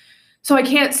that. So I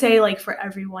can't say like for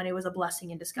everyone it was a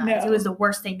blessing in disguise. No. It was the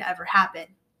worst thing to ever happen.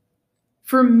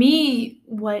 For me,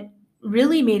 what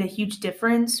really made a huge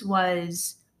difference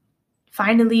was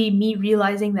finally me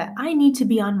realizing that I need to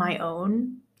be on my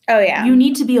own. Oh, yeah. You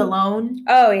need to be alone.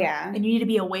 Oh, yeah. And you need to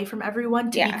be away from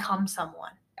everyone to become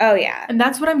someone. Oh, yeah. And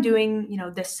that's what I'm doing, you know,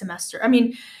 this semester. I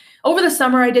mean, over the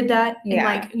summer I did that. Yeah. And,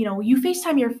 like, you know, you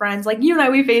FaceTime your friends. Like, you and I,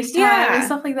 we FaceTime and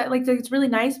stuff like that. Like, it's really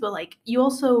nice. But, like, you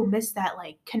also miss that,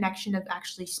 like, connection of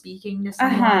actually speaking to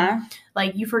someone. Uh-huh.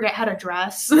 Like, you forget how to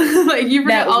dress. Like, you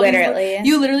forget all literally.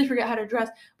 You literally forget how to dress.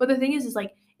 But the thing is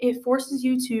like, it forces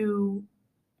you to,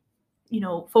 you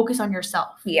know, focus on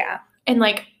yourself. Yeah. And,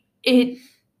 like,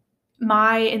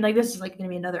 and like this is like going to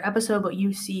be another episode, but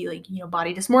you see like, you know,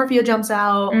 body dysmorphia jumps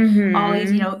out, all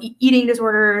these, you know, eating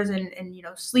disorders and, you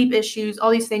know, sleep issues,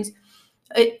 all these things.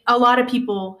 A lot of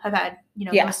people have had, you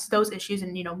know, those issues,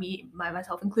 and, you know,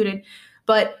 myself included.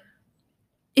 But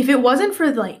if it wasn't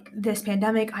for like this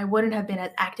pandemic, I wouldn't have been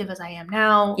as active as I am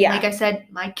now. Yeah. Like I said,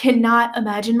 I cannot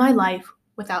imagine my life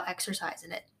without exercise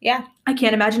in it. Yeah. I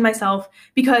can't imagine myself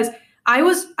because I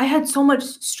had so much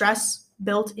stress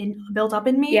built up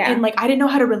in me, and like I didn't know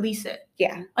how to release it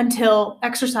until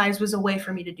exercise was a way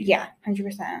for me to do that.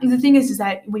 100%. And the thing is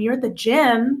that when you're at the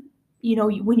gym, you know,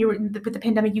 when you're with the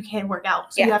pandemic, you can't work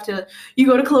out. So you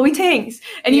go to Chloe Ting's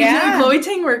and you do Chloe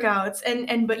Ting workouts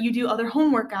but you do other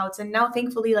home workouts. And now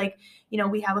thankfully, like, you know,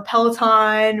 we have a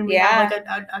Peloton, we have like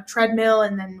a treadmill,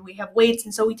 and then we have weights.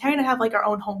 And so we kind of have like our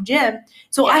own home gym.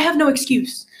 So I have no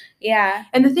excuse. Yeah.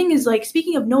 And the thing is, like,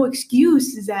 speaking of no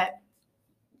excuse, is that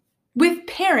with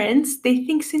parents, they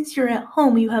think since you're at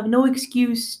home, you have no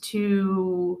excuse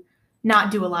to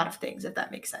not do a lot of things, if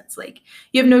that makes sense. Like,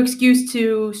 you have no excuse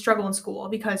to struggle in school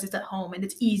because it's at home and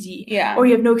it's easy. Yeah. Or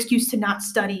you have no excuse to not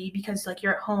study because, like,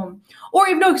 you're at home. Or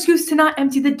you have no excuse to not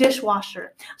empty the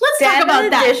dishwasher. Let's talk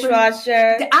about that.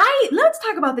 Dishwasher. Let's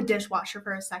talk about the dishwasher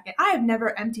for a second. I have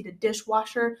never emptied a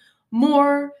dishwasher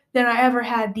more than I ever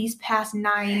had these past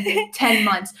 9-10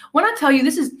 months. When I tell you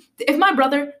if my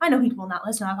brother, I know he will not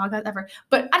listen to my podcast ever,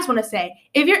 but I just want to say,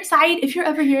 if you're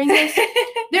ever hearing this,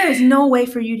 there is no way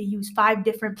for you to use 5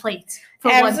 different plates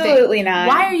for one thing. Absolutely not.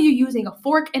 Why are you using a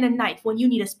fork and a knife when you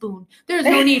need a spoon? There's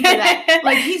no need for that.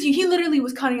 Like, he literally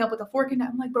was cutting up with a fork and knife.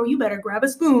 I'm like, bro, you better grab a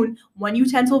spoon, 1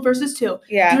 utensil versus 2.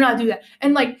 Yeah. Do not do that.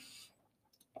 And, like,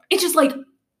 it's just like,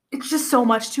 it's just so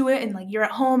much to it, and like you're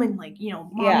at home, and like, you know,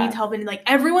 mom needs help, and like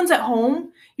everyone's at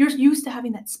home. You're used to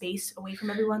having that space away from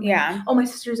everyone. Like, oh, my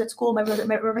sister's at school, my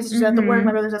sister's at the work,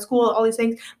 my brother's at school, all these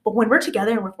things. But when we're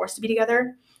together and we're forced to be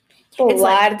together, it's a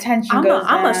lot of tension goes on.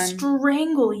 I'm gonna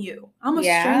strangle you.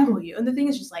 Strangle you. And the thing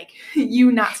is just like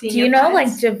you not seeing. Do you know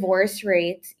like divorce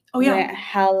rates? Went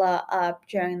hella up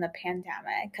during the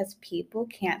pandemic because people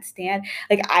can't stand,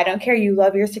 like, I don't care, you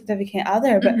love your significant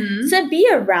other, but to be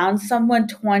around someone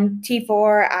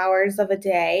 24 hours of a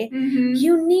day,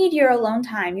 you need your alone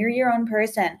time. You're your own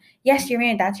person. Yes, you're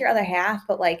married, that's your other half,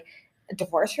 but like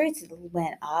divorce rates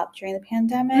went up during the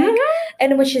pandemic,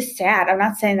 and which is sad. I'm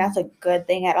not saying that's a good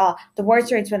thing at all. Divorce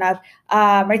rates went up,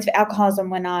 rates of alcoholism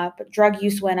went up, drug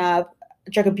use went up,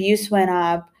 drug abuse went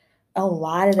up.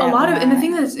 And the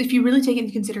thing is, if you really take it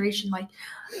into consideration, like,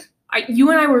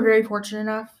 you and I were very fortunate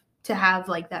enough to have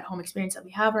like that home experience that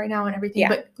we have right now and everything.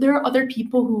 But there are other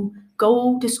people who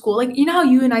go to school, like, you know how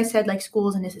you and I said like school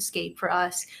is an escape for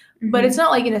us, but it's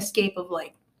not like an escape of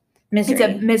like misery. It's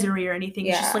a misery or anything.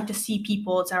 It's just like to see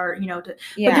people. It's our, you know, but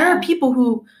there are people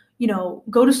who, you know,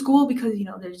 go to school because, you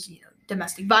know, there's, you know,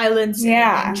 domestic violence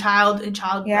and child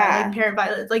parent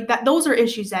violence, like that. Those are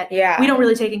issues that we don't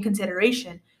really take in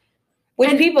consideration.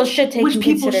 Which people should take in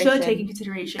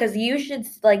consideration. Because you should,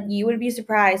 like, you would be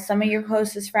surprised. Some of your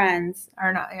closest friends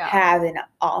are not have an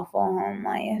awful home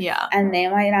life. Yeah. And they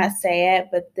might not say it,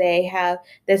 but they have,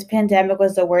 this pandemic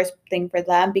was the worst thing for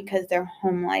them because their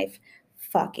home life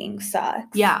fucking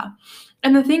sucks. Yeah.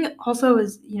 And the thing also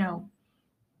is, you know,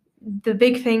 the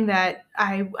big thing that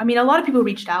I mean, a lot of people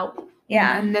reached out.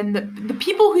 Yeah. And then the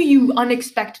people who you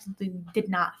unexpectedly did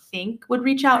not think would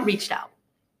reached out.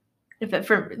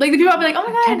 For like the people I'll be like, oh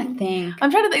my god, I'm trying to think.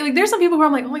 Like, there's some people who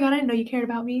I'm like, oh my god, I didn't know you cared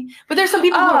about me. But there's some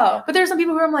people who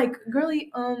I'm like, girly,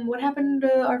 what happened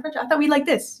to our friendship? I thought we like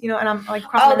this, you know. And I'm like,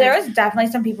 there was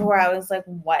definitely some people where I was like,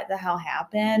 what the hell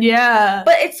happened? Yeah.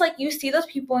 But it's like you see those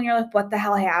people and you're like, what the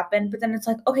hell happened? But then it's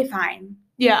like, okay, fine.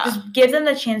 Yeah. Just give them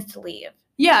the chance to leave.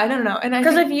 Yeah, I don't know. And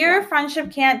because if your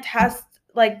friendship can't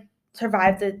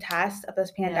survive the test of this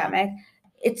pandemic.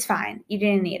 It's fine. You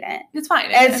didn't need it. It's fine.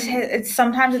 It's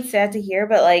sometimes it's sad to hear,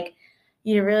 but like,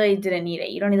 you really didn't need it.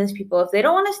 You don't need those people. If they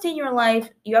don't want to stay in your life,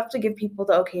 you have to give people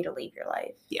the okay to leave your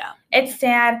life. Yeah. It's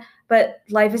sad, but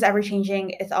life is ever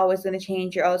changing. It's always going to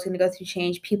change. You're always going to go through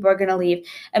change. People are going to leave,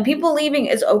 and people leaving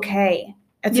is okay.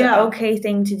 It's an okay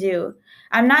thing to do.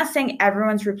 I'm not saying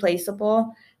everyone's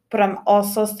replaceable, but I'm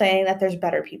also saying that there's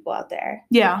better people out there.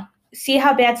 Yeah. See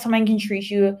how bad someone can treat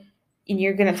you, and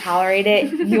you're going to tolerate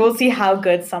it. You will see how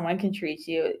good someone can treat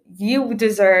you. You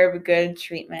deserve good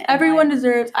treatment. Everyone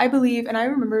deserves, I believe, and I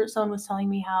remember someone was telling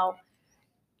me how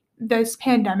this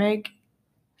pandemic,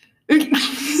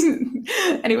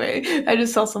 anyway, I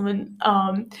just saw someone,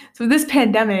 so this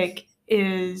pandemic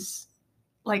is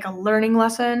like a learning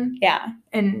lesson. Yeah.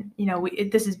 And, you know,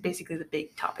 this is basically the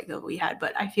big topic that we had,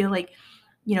 but I feel like,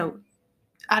 you know,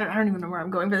 I don't even know where I'm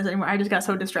going for this anymore. I just got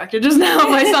so distracted just now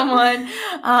by someone.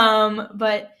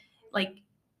 But like,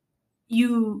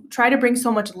 you try to bring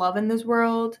so much love in this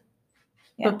world,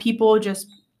 but people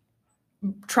just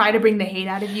try to bring the hate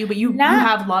out of you. But you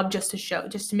have love just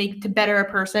to better a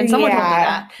person. Someone told me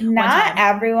that. Not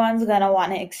everyone's gonna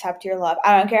want to accept your love.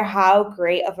 I don't care how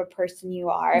great of a person you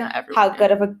are, how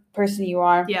good of a person you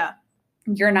are. Yeah,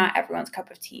 you're not everyone's cup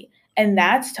of tea, and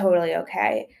that's totally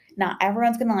okay. Not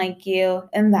everyone's going to like you,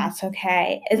 and that's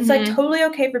okay. It's like totally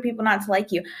okay for people not to like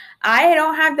you. I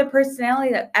don't have the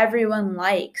personality that everyone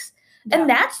likes, and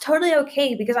that's totally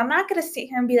okay, because I'm not going to sit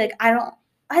here and be like, I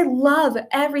I love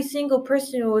every single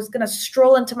person who was going to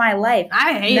stroll into my life.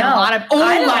 I hate a lot of,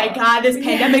 oh my God, this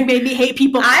pandemic made me hate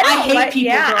people. I hate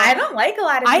people. Yeah, I don't like a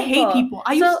lot of people. I hate people.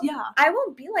 I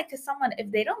won't be like to someone, if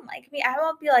they don't like me, I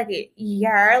won't be like,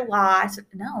 you're lost.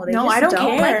 No, they just I don't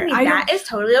care. Like me. That is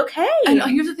totally okay. And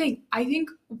here's the thing. I think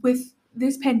with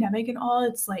this pandemic and all,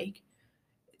 it's like,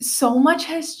 so much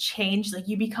has changed. Like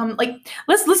you become like,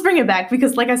 let's bring it back,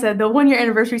 because like I said, the 1 year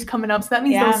anniversary is coming up. So that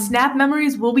means those snap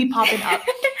memories will be popping up.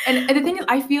 and the thing is,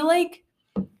 I feel like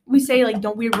we say like,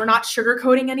 we're not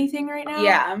sugarcoating anything right now.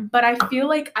 Yeah. But I feel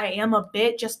like I am a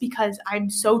bit, just because I'm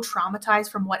so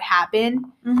traumatized from what happened.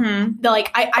 Mm-hmm.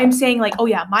 Like I'm saying like, oh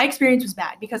yeah, my experience was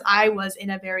bad because I was in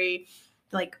a very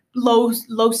like low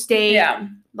state. Yeah.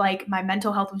 Like my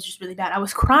mental health was just really bad. I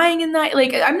was crying in that.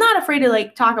 Like I'm not afraid to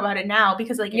like talk about it now,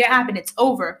 because like it happened, it's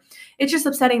over. It's just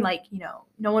upsetting. Like, you know,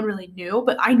 no one really knew,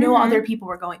 but I know other people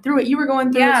were going through it. You were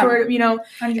going through it, sort of, you know.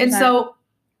 100%. And so,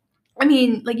 I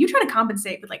mean, like you try to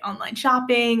compensate with like online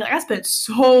shopping. Like I spent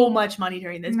so much money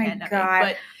during this pandemic. God.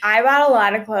 But I bought a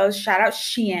lot of clothes. Shout out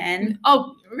Shein.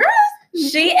 Oh,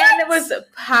 Shein was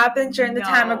popping during the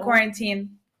time of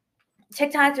quarantine.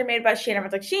 TikToks are made by Shein.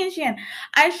 Everyone's like, Shein.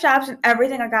 I shopped and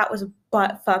everything I got was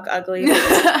butt fuck ugly.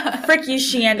 Frick you,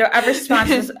 Shein. Don't ever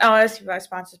sponsor this. Oh, if you guys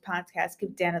sponsor this podcast,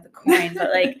 give Dana the coin.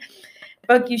 But like,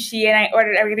 fuck you, Shein. I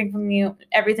ordered everything from you.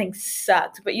 Everything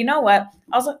sucked. But you know what?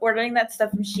 Also, ordering that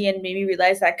stuff from Shein made me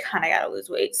realize that I kind of got to lose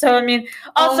weight. So, I mean,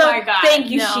 also, thank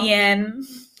you, Shein.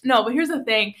 No, but here's the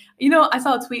thing. You know, I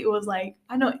saw a tweet. It was like,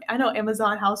 I know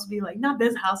Amazon house would be like, not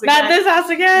this house again. Not this house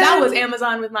again. That was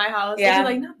Amazon with my house. Yeah.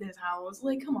 Like, not this house.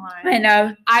 Like, come on. I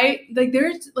know.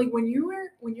 There's like when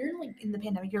you're like in the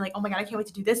pandemic, you're like, oh my God, I can't wait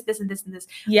to do this, this, and this, and this.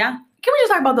 Yeah. Can we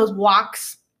just talk about those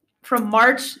walks from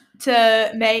March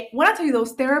to May? When I tell you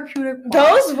those therapeutic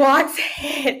walks. Those walks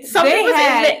hit. Something was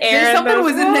in the air. Something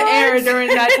was in the air during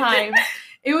that time.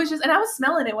 It was just, and I was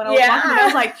smelling it when I was walking. I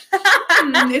was like,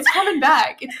 it's coming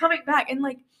back. It's coming back. And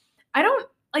like, I don't,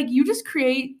 like, you just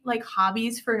create like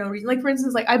hobbies for no reason. Like, for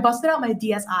instance, like I busted out my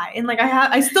DSi and like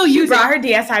I still use it. She brought her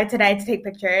DSi today to take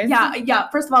pictures. Yeah.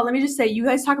 First of all, let me just say, you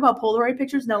guys talk about Polaroid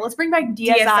pictures. No, let's bring back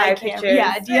DSi pictures.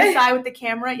 Yeah, DSi with the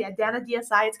camera. Yeah, Dana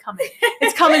DSi, it's coming.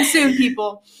 It's coming soon,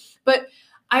 people. But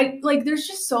there's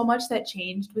just so much that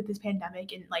changed with this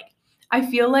pandemic. And like, I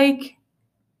feel like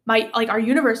our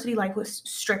university life was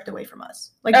stripped away from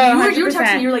us. Like you were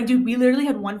texting, you're like, dude, we literally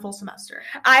had one full semester.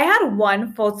 I had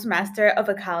one full semester of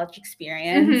a college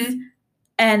experience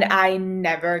and I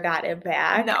never got it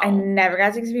back. No. I never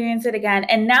got to experience it again.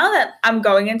 And now that I'm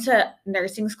going into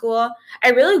nursing school,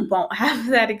 I really won't have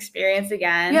that experience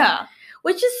again. Yeah.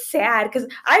 Which is sad because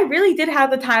I really did have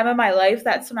the time of my life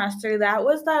that semester. That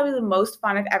was the most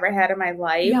fun I've ever had in my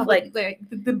life. Yeah, like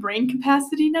the brain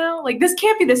capacity now. Like this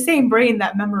can't be the same brain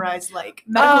that memorized like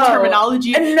medical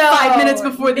terminology 5 minutes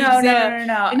before the exam.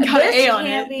 No. And got an A on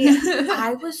it.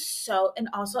 I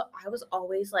was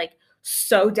always like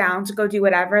so down to go do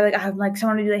whatever. Like I'm like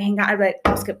someone would be like hang out. I'd be like,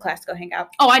 I'll skip class, go hang out.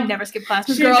 Oh, I'd never skip class.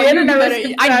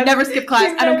 I'd never skip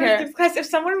class. I don't care. If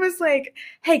someone was like,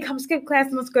 hey, come skip class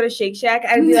and let's go to Shake Shack,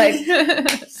 I'd be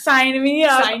like, sign me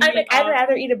up. I'd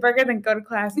rather eat a burger than go to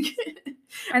class.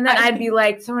 And then I'd be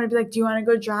like, someone would be like, do you want to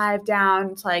go drive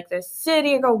down to like the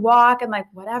city or go walk and like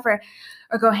whatever,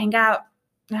 or go hang out?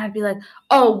 And I'd be like,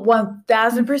 oh,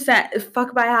 1,000%,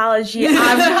 fuck biology.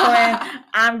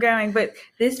 I'm going. But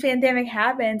this pandemic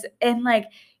happens and like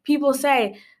people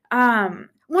say, once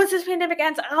this pandemic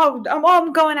ends,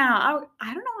 I'm going out.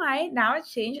 I don't know why. Now it's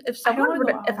changed. If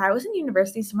I was in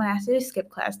university, someone asked me to skip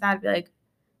class, now I'd be like,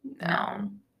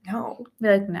 no. Be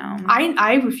like, no.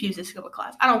 I refuse to skip a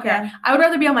class. I don't care. I would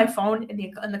rather be on my phone in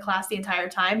the class the entire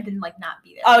time than like not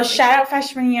be there. Oh, shout out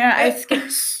freshman year. I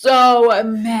skipped so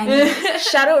many.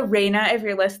 Shout out Raina if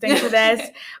you're listening to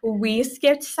this. We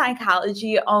skipped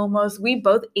psychology almost. We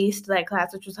both aced that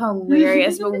class, which was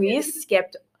hilarious. But we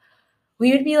skipped.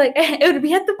 We would be like, it would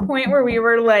be at the point where we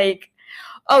were like,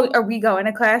 oh, are we going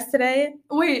to class today?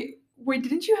 Wait,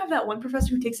 didn't you have that one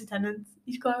professor who takes attendance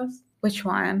each class? Which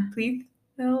one? Please?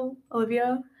 No,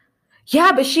 Olivia?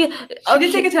 Yeah, but she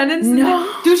didn't take attendance?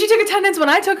 No. Dude, she took attendance when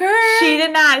I took her. She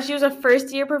did not. She was a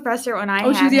first-year professor when I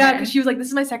had her. Because she was like, this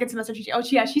is my second semester.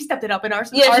 She stepped it up in our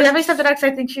semester. Yeah, she definitely stepped it up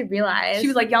because I think she realized. She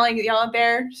was like yelling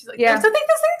there. She's like, yeah. So I think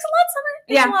this thing's a lot, Summer.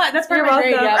 Yeah. A lot. That's part of my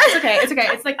grade. Yeah, it's okay.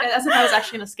 It's like, as if I was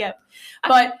actually going to skip.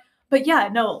 But yeah,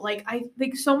 no, like I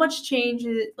think so much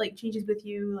changes with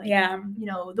you. Like, yeah. You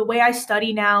know, the way I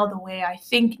study now, the way I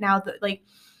think now,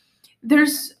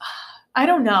 there's... I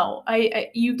don't know.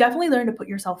 You definitely learn to put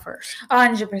yourself first.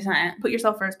 100%. Put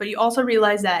yourself first, but you also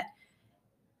realize that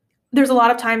there's a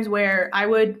lot of times where I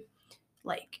would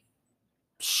like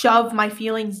shove my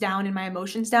feelings down and my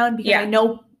emotions down because I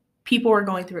know people are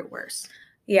going through it worse.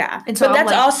 Yeah. And so but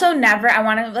that's also never, I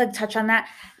want to like touch on that.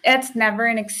 It's never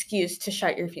an excuse to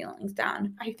shut your feelings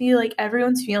down. I feel like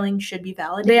everyone's feelings should be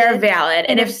validated. They are valid.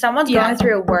 And if someone's going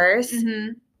through it worse,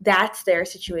 that's their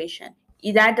situation.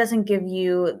 That doesn't give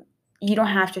you, you don't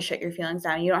have to shut your feelings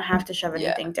down. You don't have to shove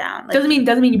anything down. Like, doesn't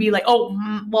mean you be like, oh,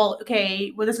 well,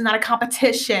 okay, well, this is not a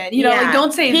competition. You know, like,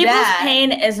 don't say People's that. People's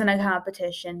pain isn't a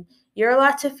competition. You're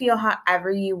allowed to feel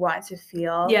however you want to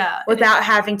feel. Yeah. Without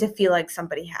having to feel like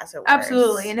somebody has it worse.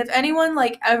 Absolutely. And if anyone,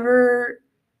 like, ever,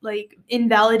 like,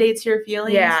 invalidates your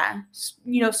feelings,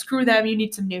 you know, screw them. You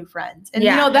need some new friends. And,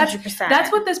 you know, that's 100%.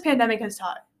 That's what this pandemic has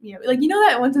taught. You know, like, you know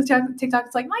that once TikTok,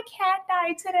 it's like, my cat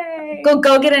died today.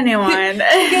 Go get a new one.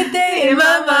 Good day in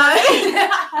my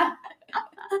mind.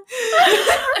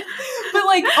 But,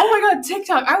 like, oh my God,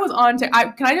 TikTok. I was on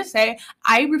TikTok. Can I just say,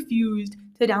 I refused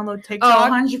to download TikTok.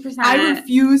 Oh, 100%. I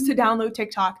refused to download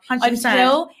TikTok 100%.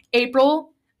 Until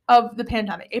April of the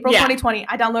pandemic. April 2020,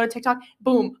 I downloaded TikTok.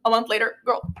 Boom. A month later,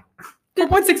 girl,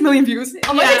 4.6 million views.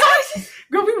 I'm like,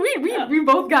 girl, we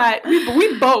both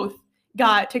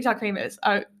got TikTok famous.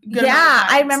 I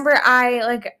remember I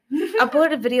like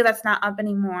uploaded a video that's not up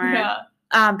anymore.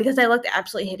 Yeah. Because I looked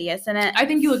absolutely hideous in it. I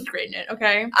think you looked great in it.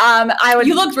 Okay.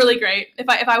 You looked really great. If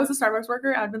I was a Starbucks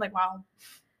worker, I'd been like, wow.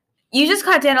 You just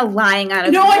caught Dana lying on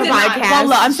a podcast.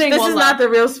 Wallah, I'm saying this is not the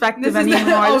real Spective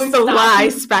anymore. This is the lie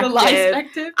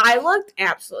Spective. I looked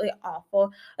absolutely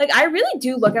awful. Like, I really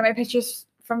do look at my pictures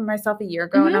from myself a year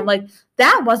ago, and I'm like,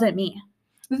 that wasn't me.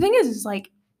 The thing is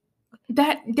like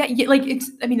that like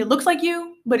it's. I mean, it looks like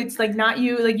you, but it's like not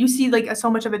you. Like you see like so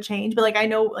much of a change, but like I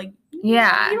know like you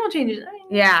don't change it.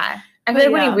 I feel like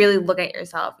when you really look at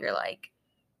yourself, you're like.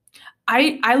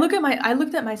 I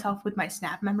looked at myself with my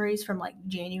Snap memories from like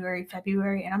January,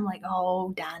 February, and I'm like,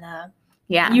 oh, Dana,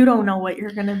 you don't know what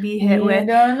you're gonna be hit with.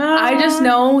 Don't know. I just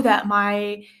know that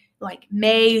my like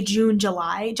May, June,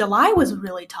 July was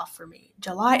really tough for me.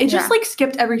 It just like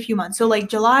skipped every few months. So like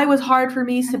July was hard for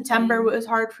me, September was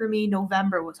hard for me,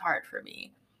 November was hard for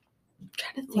me. I'm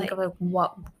trying to think of like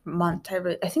what month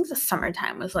I think the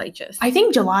summertime was like just. I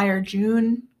think July or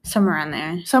June. Somewhere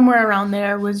around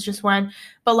there was just when,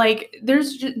 but like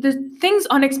there's things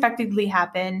unexpectedly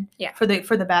happen for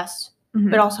the best,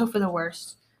 but also for the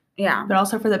worst. Yeah. But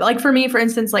also for like for me, for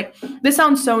instance, like this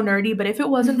sounds so nerdy, but if it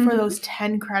wasn't for those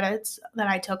 10 credits that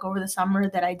I took over the summer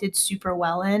that I did super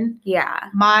well in,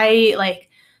 my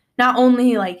like not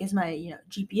only like is my, you know,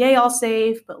 GPA all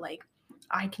safe, but like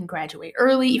I can graduate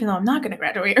early, even though I'm not going to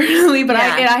graduate early, but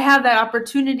I have that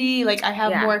opportunity. Like I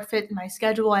have more fit in my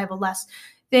schedule. I have a less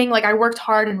thing. Like I worked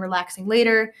hard and relaxing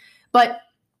later, but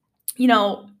you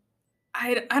know,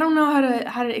 I don't know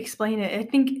how to explain it. I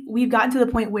think we've gotten to the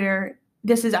point where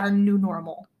this is our new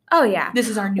normal. Oh yeah, this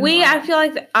is our new. normal. I feel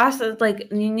like us, like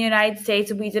in the United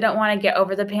States, we didn't want to get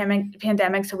over the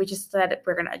pandemic, so we just said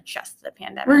we're gonna adjust to the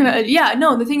pandemic.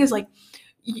 The thing is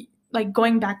like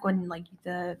going back when like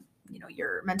the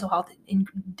your mental health in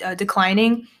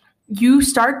declining. You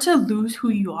start to lose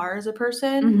who you are as a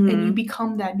person and you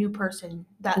become that new person,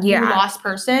 that new lost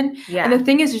person. Yeah. And the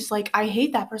thing is just like, I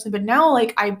hate that person, but now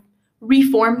like I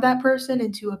reformed that person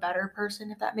into a better person,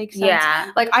 if that makes sense.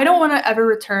 Yeah. Like I don't want to ever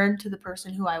return to the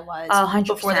person who I was 100%.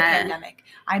 Before the pandemic.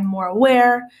 I'm more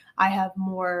aware. I have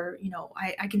more,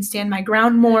 I can stand my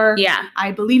ground more. Yeah.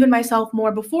 I believe in myself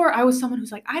more. Before I was someone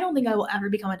who's like, I don't think I will ever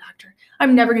become a doctor.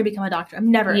 I'm never going to become a doctor.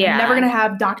 I'm never going to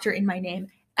have doctor in my name.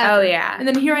 Ever. Oh yeah. And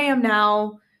then here I am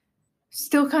now, I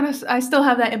still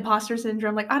have that imposter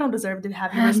syndrome. Like I don't deserve to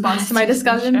have your response to my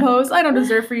discussion post. I don't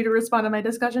deserve for you to respond to my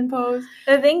discussion post.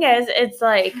 The thing is, it's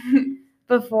like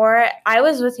before I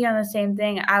was with you on the same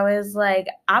thing. I was like,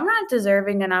 I'm not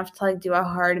deserving enough to like do a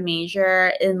hard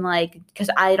major in like, because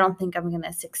I don't think I'm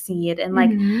gonna succeed. And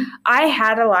like I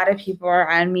had a lot of people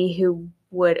around me who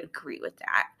would agree with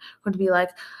that, would be like,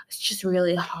 it's just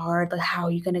really hard. Like, how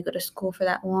are you going to go to school for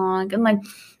that long? And like,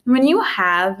 when you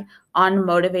have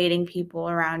unmotivating people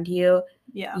around you,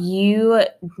 you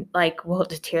like will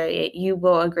deteriorate. You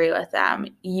will agree with them.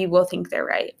 You will think they're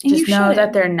right. And just know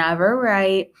that they're never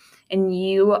right. And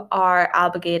you are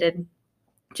obligated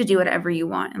to do whatever you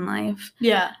want in life.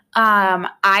 Yeah.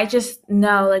 I just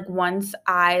know like once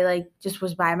I like just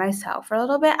was by myself for a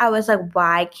little bit, I was like,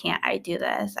 why can't I do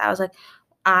this? I was like,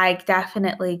 I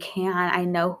definitely can. I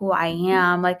know who I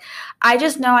am. Like, I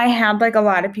just know I had like a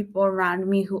lot of people around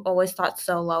me who always thought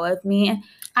so low of me.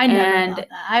 I never thought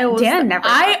that. Dan never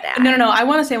thought that. No. I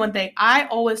want to say one thing. I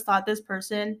always thought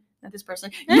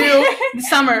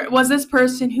Summer was this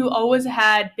person who always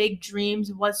had big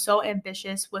dreams, was so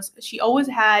ambitious, she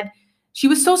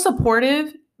was so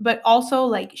supportive, but also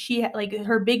like she like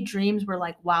her big dreams were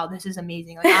like, wow, this is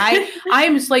amazing. Like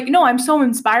I'm just like, no, I'm so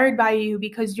inspired by you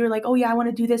because you're like, oh yeah, I want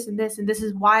to do this and this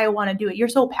is why I want to do it. You're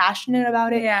so passionate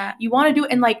about it. Yeah. You want to do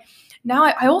it. And like now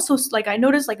I also like I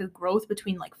noticed like a growth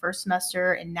between like first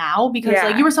semester and now because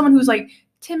like you were someone who's like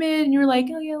timid and you're like,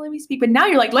 oh yeah, let me speak. But now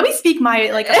you're like, let me speak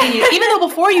my like opinion. Even though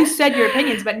before you said your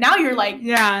opinions, but now you're like,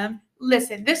 yeah.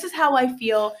 Listen, this is how I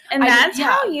feel. And that's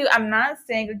how I'm not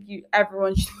saying like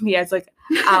everyone should be as like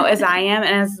out as I am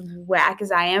and as whack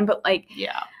as I am, but like,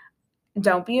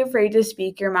 don't be afraid to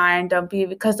speak your mind. Don't be,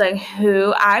 because like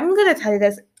I'm going to tell you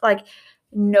this, like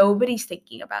nobody's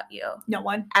thinking about you. No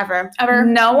one. Ever.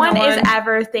 No one is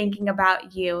ever thinking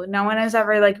about you. No one has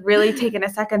ever like really taken a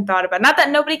second thought about it. Not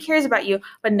that nobody cares about you,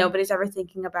 but nobody's ever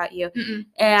thinking about you.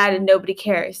 And nobody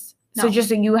cares. No. So just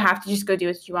you have to just go do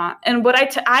what you want. And what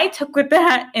I took with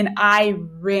that and I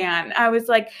ran. I was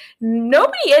like,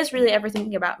 nobody is really ever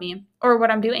thinking about me or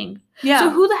what I'm doing. Yeah. So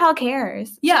who the hell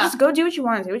cares? Yeah. So just go do what you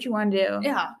want. Do what you want to do.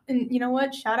 Yeah. And you know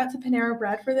what? Shout out to Panera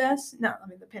Bread for this. No, I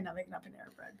mean the pandemic, not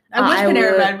Panera Bread. I wish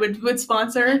Panera Bread would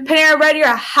sponsor. Panera Bread, you're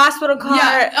a hospital card.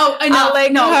 Yeah. Oh, I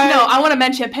know. No. I want to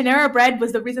mention Panera Bread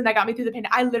was the reason that got me through the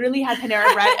pandemic. I literally had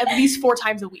Panera Bread at least 4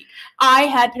 times a week. I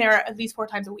had Panera at least 4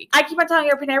 times a week. I keep on telling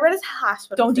you, Panera Bread is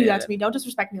hospital. Don't do that to me. Don't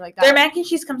disrespect me like that. Their mac and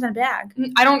cheese comes in a bag.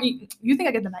 I don't. You think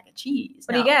I get the mac and cheese?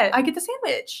 What do you get? I get the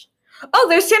sandwich. Oh,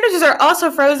 their sandwiches are also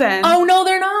frozen. Oh, no,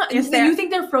 they're not. Yes, you think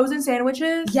they're frozen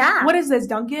sandwiches? Yeah. What is this,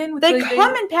 Dunkin'? They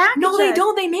come in packages. No, they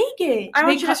don't. They make it. I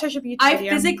want you to search up YouTube. I've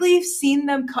physically seen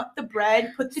them cut the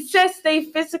bread, they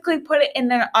physically put it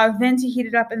in an oven to heat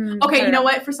it up. And okay, you know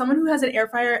what? For someone who has an air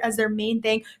fryer as their main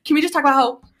thing, can we just talk about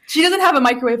how she doesn't have a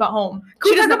microwave at home?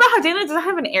 Can we talk about how Dana doesn't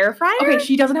have an air fryer? Okay,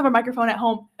 she doesn't have a microphone at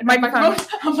home. Microphone.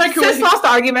 Sis lost the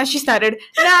argument. She stuttered.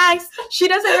 Nice. She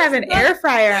doesn't have an air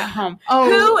fryer at home. Oh.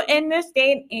 Who in this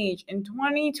day and age, in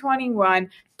 2021,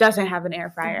 doesn't have an air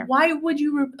fryer? Why would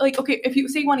you, okay, if you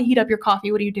say you want to heat up your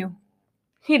coffee, what do?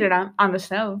 Heat it up on the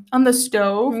stove. On the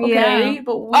stove? Okay. Yeah.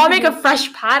 But I'll make a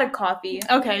fresh pot of coffee.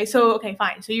 Okay,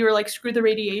 fine. So you were like, screw the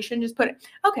radiation, just put it.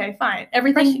 Okay, fine.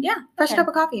 Everything. Fresh cup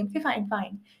of coffee. Okay,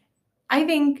 fine. I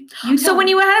think so when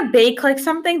you want to bake like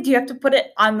something, do you have to put it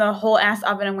on the whole ass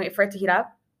oven and wait for it to heat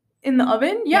up? In the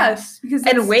oven? Yes.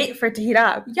 And wait for it to heat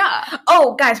up. Yeah.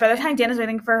 Oh, guys, by the time Dana's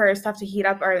waiting for her stuff to heat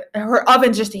up or her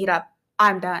oven just to heat up,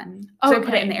 I'm done. So I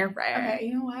put it in the air fryer. Okay,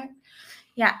 you know what?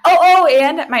 Yeah. Oh,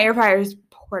 and my air fryer is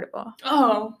portable.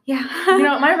 Oh. Yeah.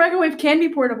 My microwave can be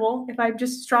portable if I'm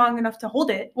just strong enough to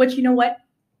hold it, which, you know what?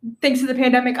 Thanks to the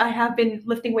pandemic, I have been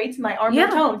lifting weights and my arms are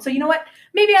toned. So you know what?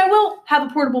 Maybe I will have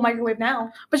a portable microwave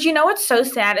now. But you know what's so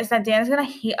sad is that Dana's going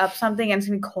to heat up something and it's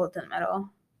going to be cold in the middle.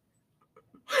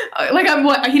 Like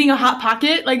I'm heating a Hot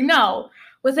Pocket? Like, no.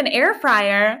 With an air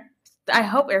fryer, I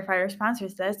hope Air Fryer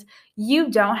sponsors this, you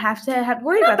don't have to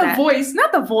worry about that.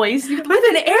 Not the voice. With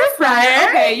an air fryer.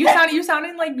 Okay, you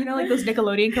sounded like, like those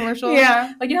Nickelodeon commercials.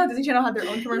 Yeah. Like, how Disney Channel had their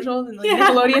own commercials and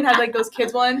Nickelodeon had like those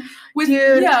kids one. With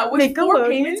 4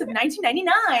 payments of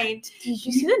 $19.99. Did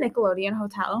you see the Nickelodeon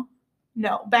hotel?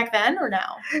 No. Back then or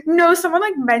now? No, someone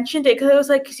like mentioned it because it was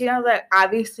like, because that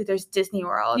obviously there's Disney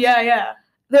World. Yeah.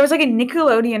 There was like a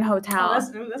Nickelodeon hotel. That's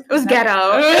it was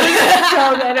ghetto. It was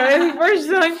so ghetto. We're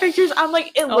showing pictures. I'm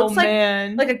like, it looks like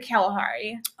a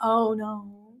Kalahari. Oh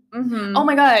no. Mm-hmm. Oh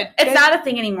my god. It's not a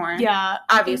thing anymore. Yeah.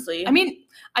 Obviously.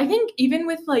 I think even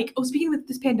with speaking with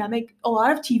this pandemic, a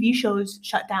lot of TV shows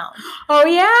shut down. Oh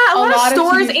yeah, a lot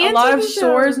of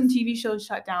stores and TV shows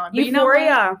shut down. But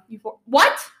Euphoria.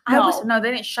 What? No,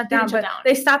 they didn't shut down, but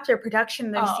they stopped their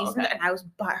production this season, and I was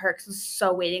butthurt because I was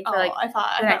so waiting for I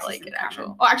thought like it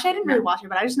actually. Oh, actually, I didn't really watch it,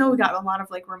 but I just know we got a lot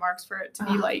of like remarks for it to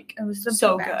be like it was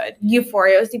so good.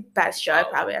 Euphoria was the best show I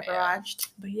probably ever watched.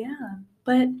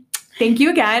 But thank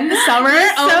you again, Summer.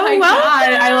 Oh my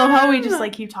god, I love how we just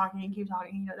like keep talking.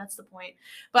 That's the point.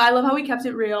 But I love how we kept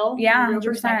it real. Yeah, real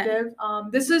perspective.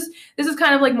 This is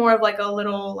kind of like more of like a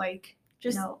little like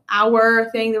just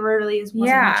our thing that really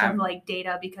wasn't much of like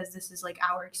data because this is like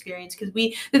our experience. Because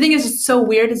the thing is just so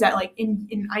weird is that like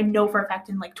in I know for a fact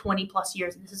in like 20 plus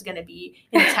years this is gonna be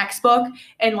in a textbook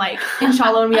and like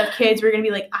inshallah when we have kids we're gonna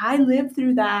be like I lived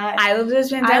through that. I lived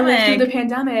through the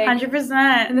pandemic. 100%.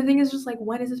 And the thing is just like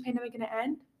when is this pandemic gonna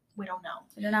end? We don't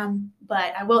know.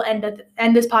 But I will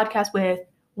end this podcast with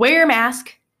wear your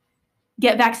mask,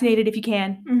 get vaccinated if you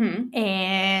can,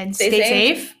 and stay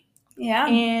safe. Yeah.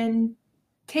 And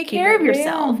take care of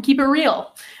yourself. Keep it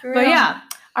real. But yeah.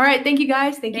 All right. Thank you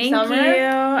guys. Thank you, Summer.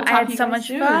 I had so much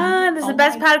fun. This is the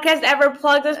best podcast ever.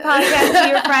 Plug this podcast to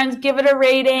your friends. Give it a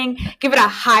rating. Give it a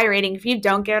high rating. If you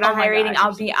don't give it a high rating,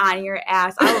 I'll be on your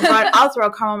ass. I'll throw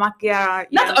a caramel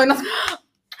macchiato.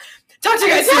 Talk to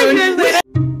you guys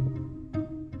soon.